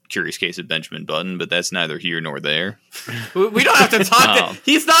Curious Case of Benjamin Button, but that's neither here nor there. We don't have to talk.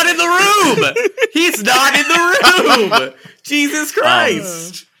 He's not in the room. He's not in the room. Jesus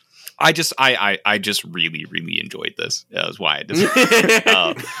Christ. I just really, really enjoyed this. That was why I just.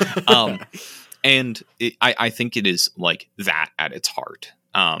 And I think it is like that at its heart.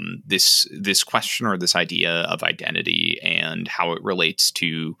 This question or this idea of identity and how it relates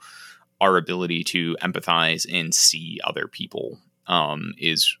to our ability to empathize and see other people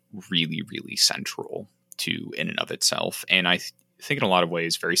is really, really central to in and of itself. And I think in a lot of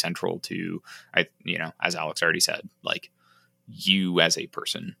ways very central to, as Alex already said, like you as a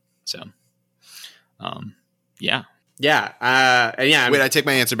person. So, yeah. Yeah. Wait, I take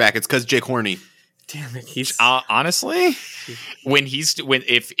my answer back. It's because Jake horny. Damn it. He's honestly,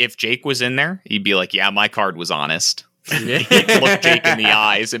 if Jake was in there, he'd be like, yeah, my card was honest. He'd look Jake in the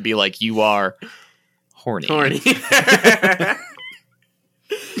eyes and be like, you are horny.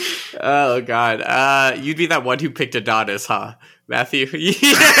 Oh God. You'd be that one who picked Adonis, huh? Matthew.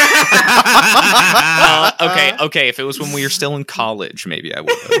 Okay. If it was when we were still in college, maybe I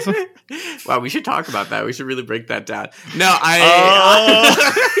would have. Wow, we should talk about that. We should really break that down. No,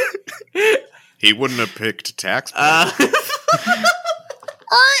 He wouldn't have picked tax. I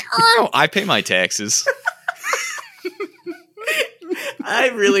pay my taxes. I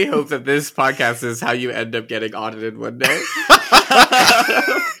really hope that this podcast is how you end up getting audited one day.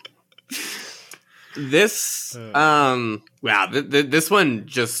 This, wow, this one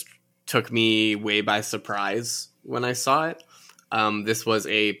just took me way by surprise when I saw it. This was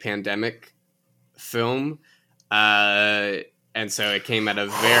a pandemic film, and so it came at a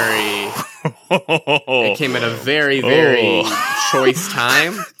very choice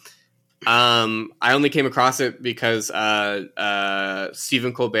time. I only came across it because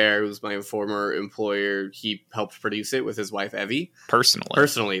Stephen Colbert, who's my former employer, he helped produce it with his wife Evie.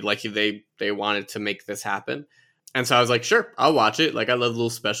 Personally, like they wanted to make this happen. And so I was like, sure, I'll watch it. Like I love little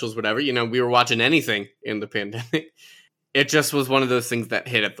specials, whatever. We were watching anything in the pandemic. It just was one of those things that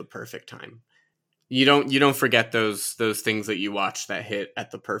hit at the perfect time. You don't forget those things that you watch that hit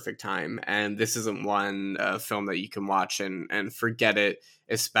at the perfect time. And this isn't one film that you can watch and forget it,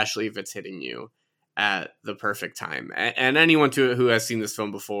 especially if it's hitting you at the perfect time. And anyone who has seen this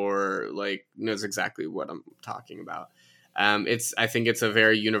film before, like, knows exactly what I'm talking about. I think it's a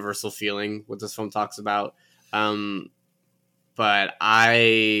very universal feeling what this film talks about. But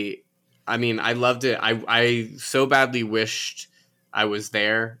I loved it. I so badly wished I was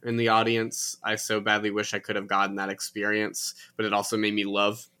there in the audience. I so badly wish I could have gotten that experience, but it also made me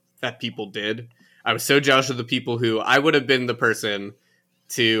love that people did. I was so jealous of the people who I would have been the person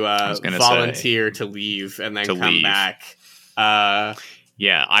to volunteer to leave and then come back.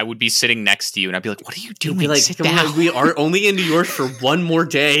 Yeah, I would be sitting next to you and I'd be like, what are you doing? Be like, sit down. We are only in New York for one more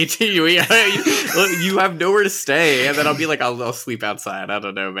day. You have nowhere to stay. And then I'll be like, I'll sleep outside. I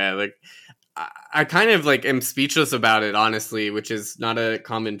don't know, man. Like, I kind of like am speechless about it, honestly, which is not a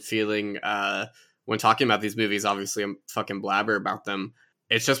common feeling when talking about these movies. Obviously, I'm fucking blabber about them.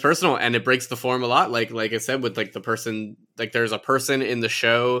 It's just personal, and it breaks the form a lot. Like I said, with like the person, like there's a person in the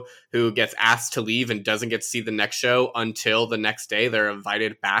show who gets asked to leave and doesn't get to see the next show until the next day. They're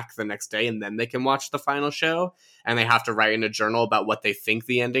invited back the next day, and then they can watch the final show. And they have to write in a journal about what they think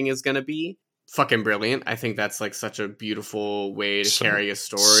the ending is going to be. Fucking brilliant. I think that's like such a beautiful way to carry a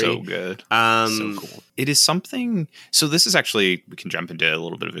story. So good. So cool. It is something. So this is actually, we can jump into a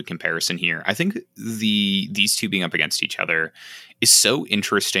little bit of a comparison here. I think these two being up against each other is so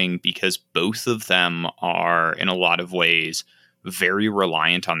interesting because both of them are in a lot of ways very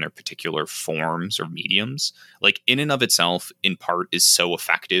reliant on their particular forms or mediums. Like in and of itself, in part, is so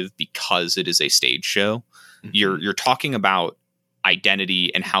effective because it is a stage show. Mm-hmm. You're talking about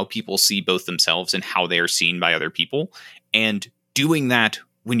identity and how people see both themselves and how they are seen by other people, and doing that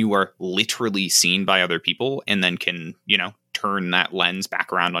when you are literally seen by other people and then can, turn that lens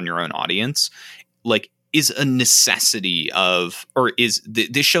back around on your own audience. Like is a necessity of, or is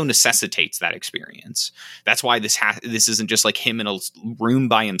this show necessitates that experience. That's why this isn't just like him in a room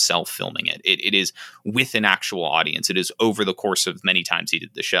by himself filming it. It is with an actual audience. It is over the course of many times he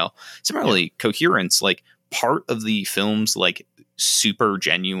did the show. Similarly, Coherence, like part of the film's like super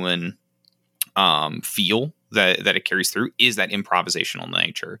genuine feel that it carries through is that improvisational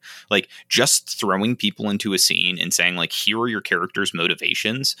nature. Like just throwing people into a scene and saying like, here are your characters'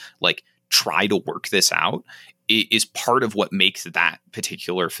 motivations, like try to work this out, is part of what makes that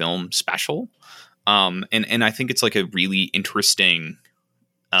particular film special. And I think it's like a really interesting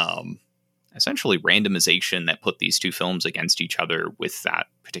essentially randomization that put these two films against each other with that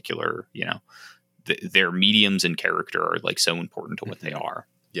particular, you know, their mediums and character are like so important to what they are.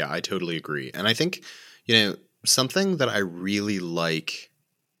 Yeah, I totally agree. And I think, you know, something that I really like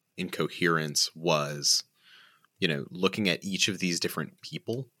in Coherence was, you know, looking at each of these different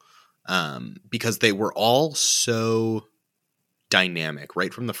people, because they were all so dynamic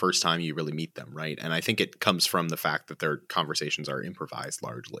right from the first time you really meet them, right? And I think it comes from the fact that their conversations are improvised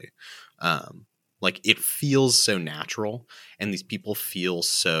largely. Like it feels so natural, and these people feel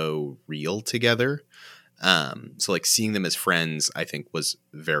so real together. So like seeing them as friends, I think was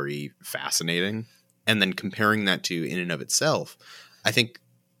very fascinating. And then comparing that to In and of Itself, I think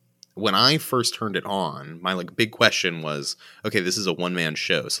when I first turned it on, my like big question was, okay, this is a one-man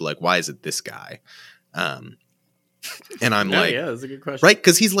show. So like, why is it this guy? And I'm like, yeah, that's a good question. Right.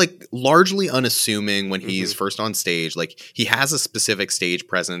 Cause he's like largely unassuming when he's first on stage. Like he has a specific stage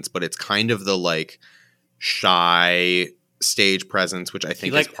presence, but it's kind of the like shy stage presence, which I think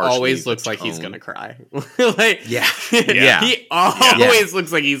he like is partially always looks like he's gonna cry. Like yeah. he always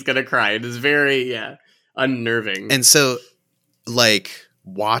looks like he's gonna cry. It is very unnerving. And so like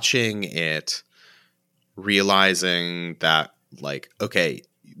watching it, realizing that like, okay,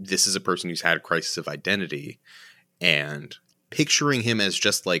 this is a person who's had a crisis of identity, and picturing him as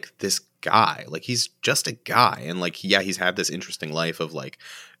just like this guy, like he's just a guy, and like yeah, he's had this interesting life of like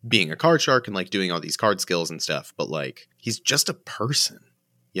being a card shark and like doing all these card skills and stuff, but like he's just a person,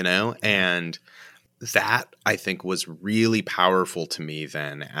 you know? And that I think was really powerful to me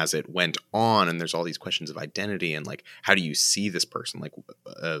then as it went on, and there's all these questions of identity and like how do you see this person? Like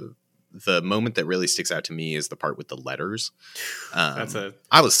the moment that really sticks out to me is the part with the letters. I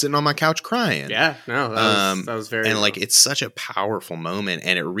was sitting on my couch crying. Yeah, no, that was very and like it's such a powerful moment,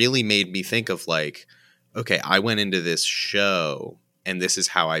 and it really made me think of like, okay, I went into this show and this is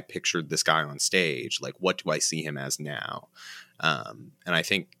how I pictured this guy on stage. Like, what do I see him as now? And I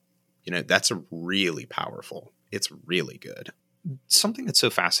think, you know, that's a really powerful. It's really good. Something that's so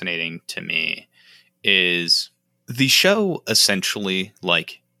fascinating to me is the show essentially,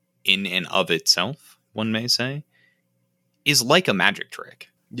 like in and of itself, one may say, is like a magic trick.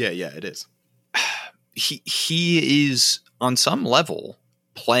 Yeah, it is. He is on some level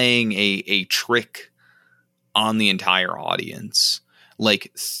playing a trick on the entire audience,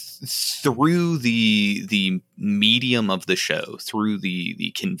 like through the medium of the show, through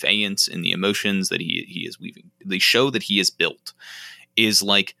the conveyance and the emotions that he is weaving. The show that he has built is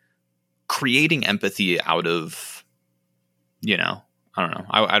like creating empathy out of, you know, I don't know.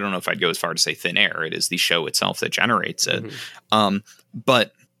 I don't know if I'd go as far to say thin air. It is the show itself that generates it.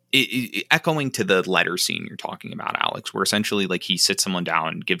 But echoing to the letter scene you're talking about, Alex, where essentially like he sits someone down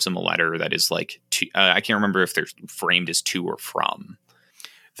and gives them a letter that is like, I can't remember if they're framed as to or from.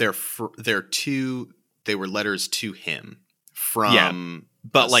 They're two. They were letters to him from,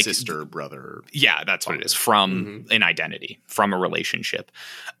 but like sister, brother. Yeah, that's what it is. From an identity, from a relationship.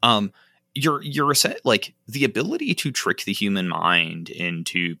 You're like the ability to trick the human mind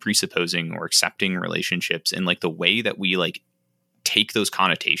into presupposing or accepting relationships, and like the way that we like take those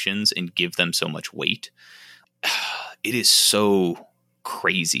connotations and give them so much weight. It is so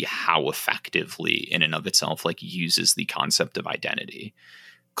crazy how effectively in and of itself like uses the concept of identity,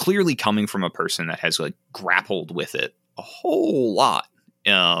 clearly coming from a person that has like grappled with it a whole lot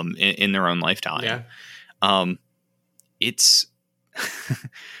in their own lifetime. It's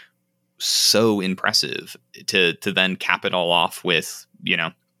so impressive to then cap it all off with, you know,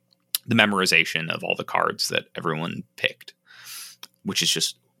 the memorization of all the cards that everyone picked, which is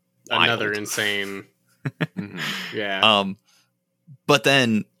just another wild. Insane. But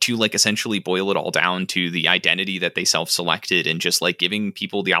then to like essentially boil it all down to the identity that they self-selected, and just like giving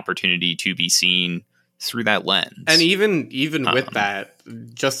people the opportunity to be seen through that lens. And even with that,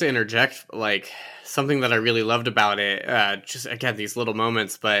 just to interject, like something that I really loved about it, just again, these little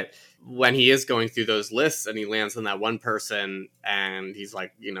moments, but when he is going through those lists and he lands on that one person and he's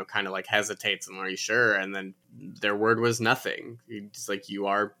like, you know, kind of like hesitates and are you sure? And then their word was nothing. He's like, you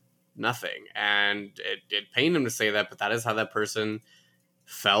are nothing. And it pained him to say that, but that is how that person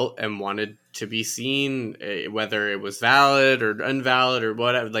felt and wanted to be seen, whether it was valid or invalid or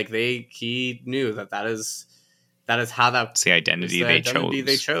whatever. Like he knew that is how It's the identity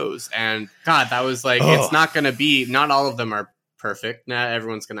they chose. And God, that was like, Ugh. it's not going to be, not all of them are perfect. Not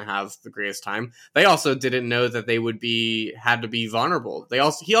everyone's going to have the greatest time. They also didn't know that they had to be vulnerable.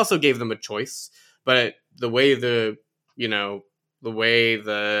 He also gave them a choice, but the way the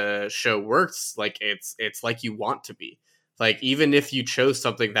show works, like it's like you want to be. Like, even if you chose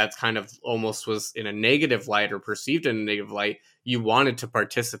something that's kind of almost was in a negative light or perceived in a negative light, you wanted to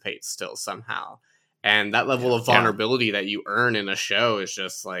participate still somehow. And that level of vulnerability that you earn in a show is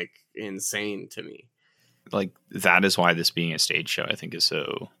just like insane to me. Like, that is why this being a stage show, I think, is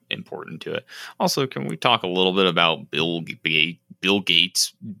so important to it. Also, can we talk a little bit about Bill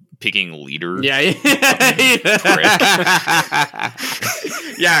Gates picking leader? Yeah.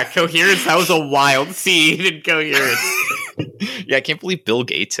 Yeah, Coherence. That was a wild scene in Coherence. Yeah, I can't believe Bill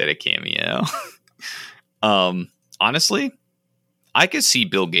Gates had a cameo. Honestly, I could see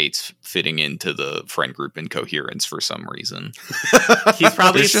Bill Gates fitting into the friend group in Coherence for some reason. He's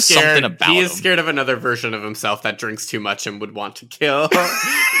probably There's just scared. something about he is him. scared of another version of himself that drinks too much and would want to kill.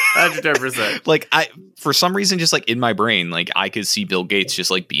 100%. Like, for some reason, just like in my brain, like I could see Bill Gates just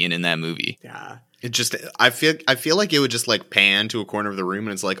like being in that movie. Yeah. It just, I feel like it would just like pan to a corner of the room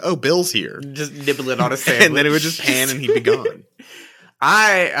and it's like, oh, Bill's here. Just nibble it on a sandwich. And then it would just pan and he'd be gone.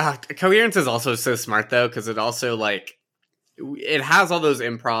 Coherence is also so smart though, because it also like, it has all those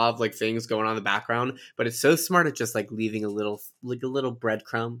improv like things going on in the background, but it's so smart at just like leaving a little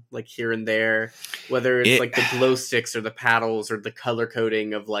breadcrumb like here and there, whether it's like the glow sticks or the paddles or the color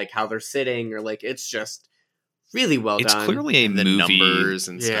coding of like how they're sitting, or like it's just really well done. It's clearly a The movie, numbers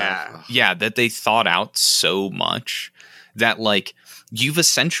and Yeah. stuff. yeah, that they thought out so much that like you've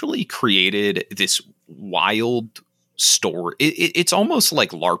essentially created this wild story. It's almost like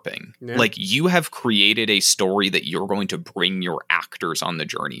LARPing. Yeah. Like, you have created a story that you're going to bring your actors on the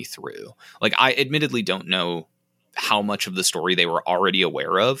journey through. Like, I admittedly don't know how much of the story they were already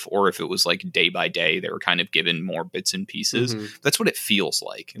aware of, or if it was like day by day they were kind of given more bits and pieces. Mhm. That's what it feels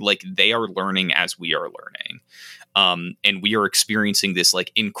like. Like, they are learning as we are learning. And we are experiencing this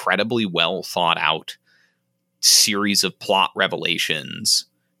like incredibly well thought out series of plot revelations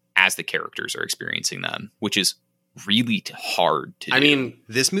as the characters are experiencing them, which is really hard to do. I mean,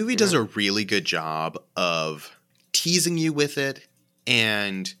 This movie does a really good job of teasing you with it,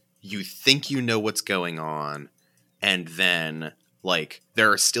 and you think you know what's going on, and then like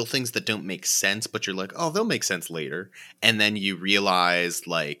there are still things that don't make sense, but you're like, oh, they'll make sense later, and then you realize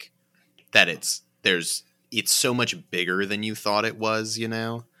like that it's so much bigger than you thought it was, you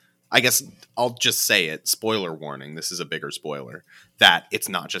know? I guess I'll just say it. Spoiler warning. This is a bigger spoiler. That it's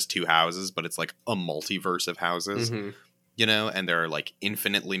not just two houses, but it's like a multiverse of houses, mhm. you know? And there are like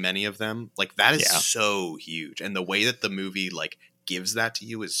infinitely many of them. Like, that is Yeah. so huge. And the way that the movie like gives that to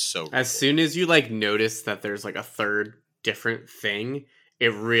you is so As cool. soon as you like notice that there's like a third different thing,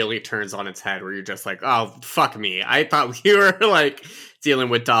 it really turns on its head, where you're just like, oh, fuck me. I thought we were like dealing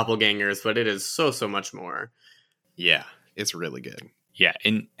with doppelgangers, but it is so much more. Yeah, it's really good. Yeah,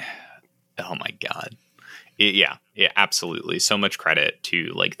 and oh my god, yeah, absolutely. So much credit to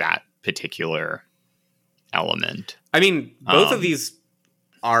like that particular element. I mean, both of Um, these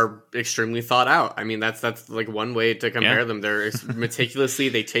are extremely thought out. I mean, that's like one way to compare them. They're meticulously,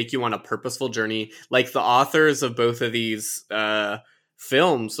 they take you on a purposeful journey. Like, the authors of both of these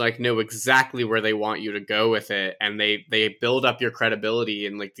films like know exactly where they want you to go with it, and they build up your credibility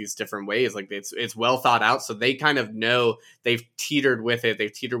in like these different ways. Like, it's well thought out, so they kind of know, they've teetered with it,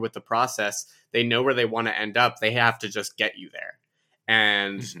 they've teetered with the process, they know where they want to end up. They have to just get you there.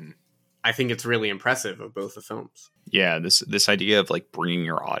 And Mhm. I think it's really impressive of both the films. Yeah, this idea of like bringing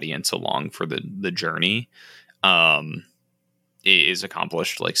your audience along for the journey is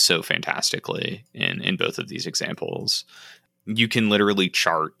accomplished like so fantastically in both of these examples. You can literally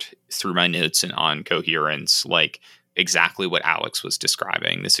chart through my notes and on Coherence like exactly what Alex was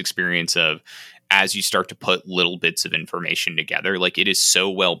describing, this experience of, as you start to put little bits of information together, like it is so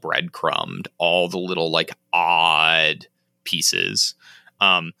well breadcrumbed, all the little like odd pieces.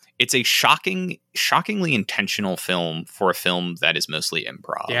 It's a shockingly intentional film for a film that is mostly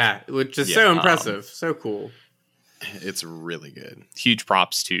improv. Yeah, which is Yeah, so impressive, so cool. It's really good. Huge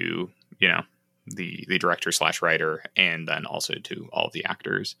props to, you know, the director / writer, and then also to all the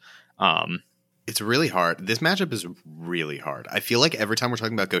actors. It's really hard. This matchup is really hard. I feel like every time we're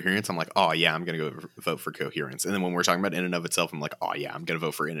talking about Coherence, I'm like, oh yeah, I'm going to go vote for Coherence. And then when we're talking about In and of Itself, I'm like, oh yeah, I'm going to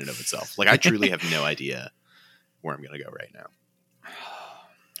vote for In and of Itself. Like, I truly have no idea where I'm going to go right now.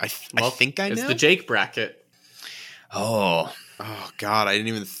 I think I know. It's the Jake bracket. Oh, God, I didn't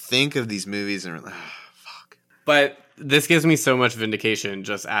even think of these movies. And fuck. But this gives me so much vindication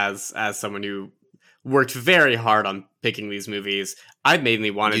just as someone who worked very hard on picking these movies. I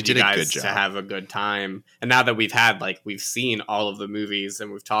mainly wanted you guys to have a good time. And now that we've seen all of the movies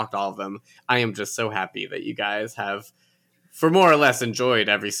and we've talked all of them, I am just so happy that you guys have, for more or less, enjoyed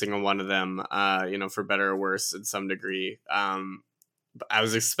every single one of them, for better or worse in some degree. I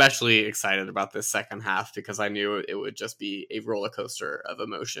was especially excited about this second half because I knew it would just be a roller coaster of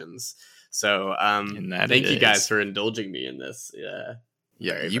emotions. So thank you guys for indulging me in this. Yeah,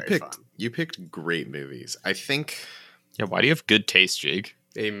 very, you picked great movies. I think. Yeah, why do you have good taste, Jake?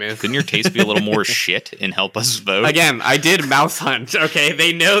 Amen. Couldn't your taste be a little more shit and help us vote? Again, I did Mouse Hunt. Okay,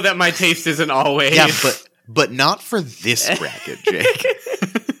 they know that my taste isn't always. Yeah, but not for this bracket, Jake.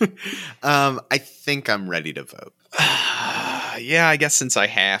 I think I'm ready to vote. Yeah, I guess since I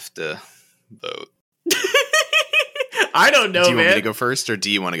have to vote. I don't know, Do you want man. me to go first, or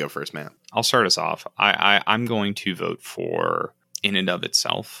do you want to go first, Matt? I'll start us off. I'm going to vote for In and of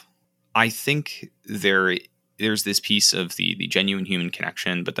Itself. I think there's this piece of the genuine human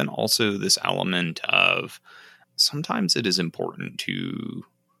connection, but then also this element of sometimes it is important to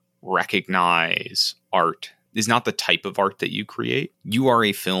recognize art is not the type of art that you create. You are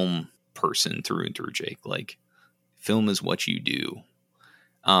a film person through and through, Jake. Like, film is what you do.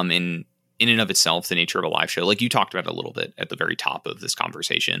 And in and of itself, the nature of a live show, like you talked about a little bit at the very top of this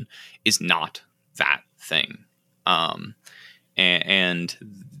conversation, is not that thing. And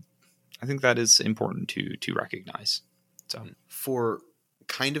I think that is important to recognize. So, for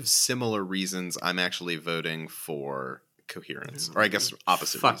kind of similar reasons, I'm actually voting for Coherence, or I guess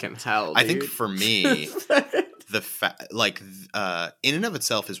opposite. Fucking reasons. hell, dude. I think for me, in and of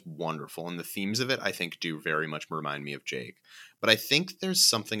itself is wonderful, and the themes of it I think do very much remind me of Jake. But I think there's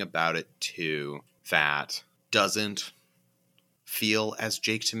something about it too that doesn't feel as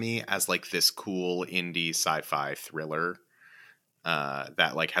Jake to me as like this cool indie sci-fi thriller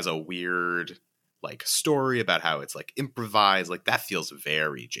that like has a weird like story about how it's like improvised. Like that feels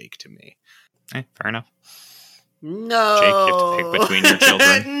very Jake to me. fair enough. No, Jake, you have to pick between your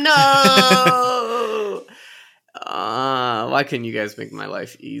children. No. Why couldn't you guys make my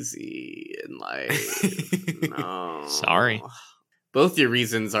life easy in life? No. Sorry. Both your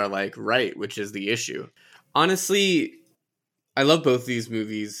reasons are like right, which is the issue. Honestly, I love both these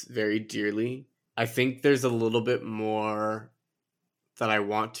movies very dearly. I think there's a little bit more that I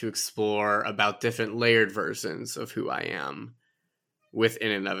want to explore about different layered versions of who I am with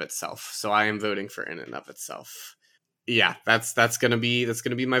In and of Itself. So I am voting for In and of Itself. Yeah, that's gonna be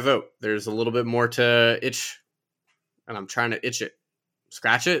my vote. There's a little bit more to itch, and I'm trying to itch it,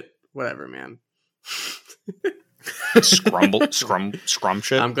 scratch it, whatever, man. Scrumptious. I'm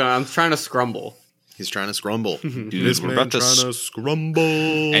trying to scrumble. He's trying to scrumble. Dude, This we're man about to trying to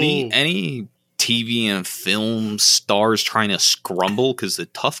scrumble. Any TV and film stars trying to scrumble because the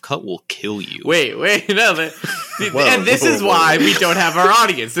tough cut will kill you. Wait, no. And this is why we don't have our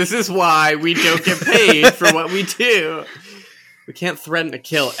audience. This is why we don't get paid for what we do. We can't threaten to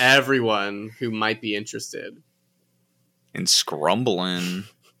kill everyone who might be interested. And scrumbling.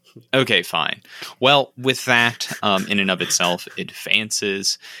 Okay, fine. Well, with that, in and of itself,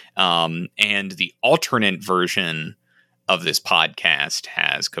 advances. And the alternate version of this podcast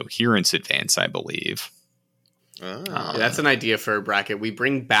has Coherence advance, I believe. That's an idea for a bracket. We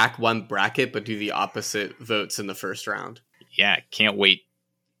bring back one bracket, but do the opposite votes in the first round. Yeah, can't wait.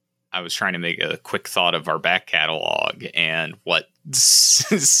 I was trying to make a quick thought of our back catalog and what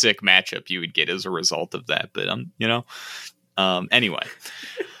sick matchup you would get as a result of that. But, anyway.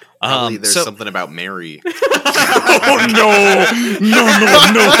 Probably there's something about Mary. Oh, no.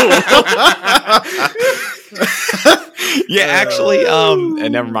 Yeah, actually,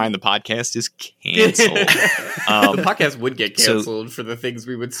 and never mind, the podcast is canceled. The podcast would get canceled for the things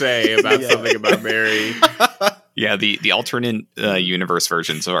we would say about something about Mary. Yeah, the alternate universe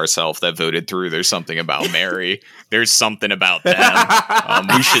versions of ourselves that voted through There's Something About Mary. There's something about them.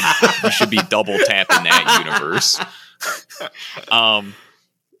 We should be double tapping that universe.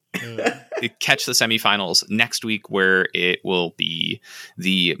 Catch the semifinals next week, where it will be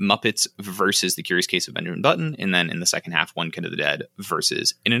the Muppets versus The Curious Case of Benjamin Button, and then in the second half, One Kin of the Dead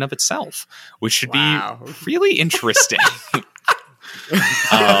versus In and of Itself, which should be really interesting.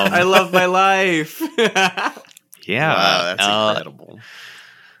 I love my life. Yeah, wow, that's incredible.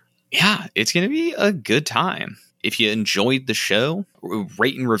 Yeah, it's going to be a good time. If you enjoyed the show,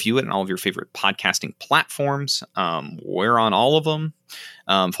 rate and review it on all of your favorite podcasting platforms. We're on all of them.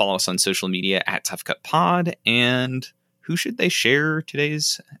 Follow us on social media at Tough Cut Pod, and who should they share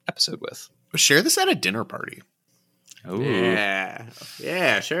today's episode with? Share this at a dinner party. Oh,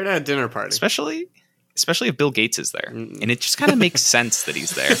 Yeah. Share it at a dinner party. especially if Bill Gates is there, and it just kind of makes sense that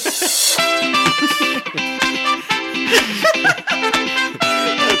he's there.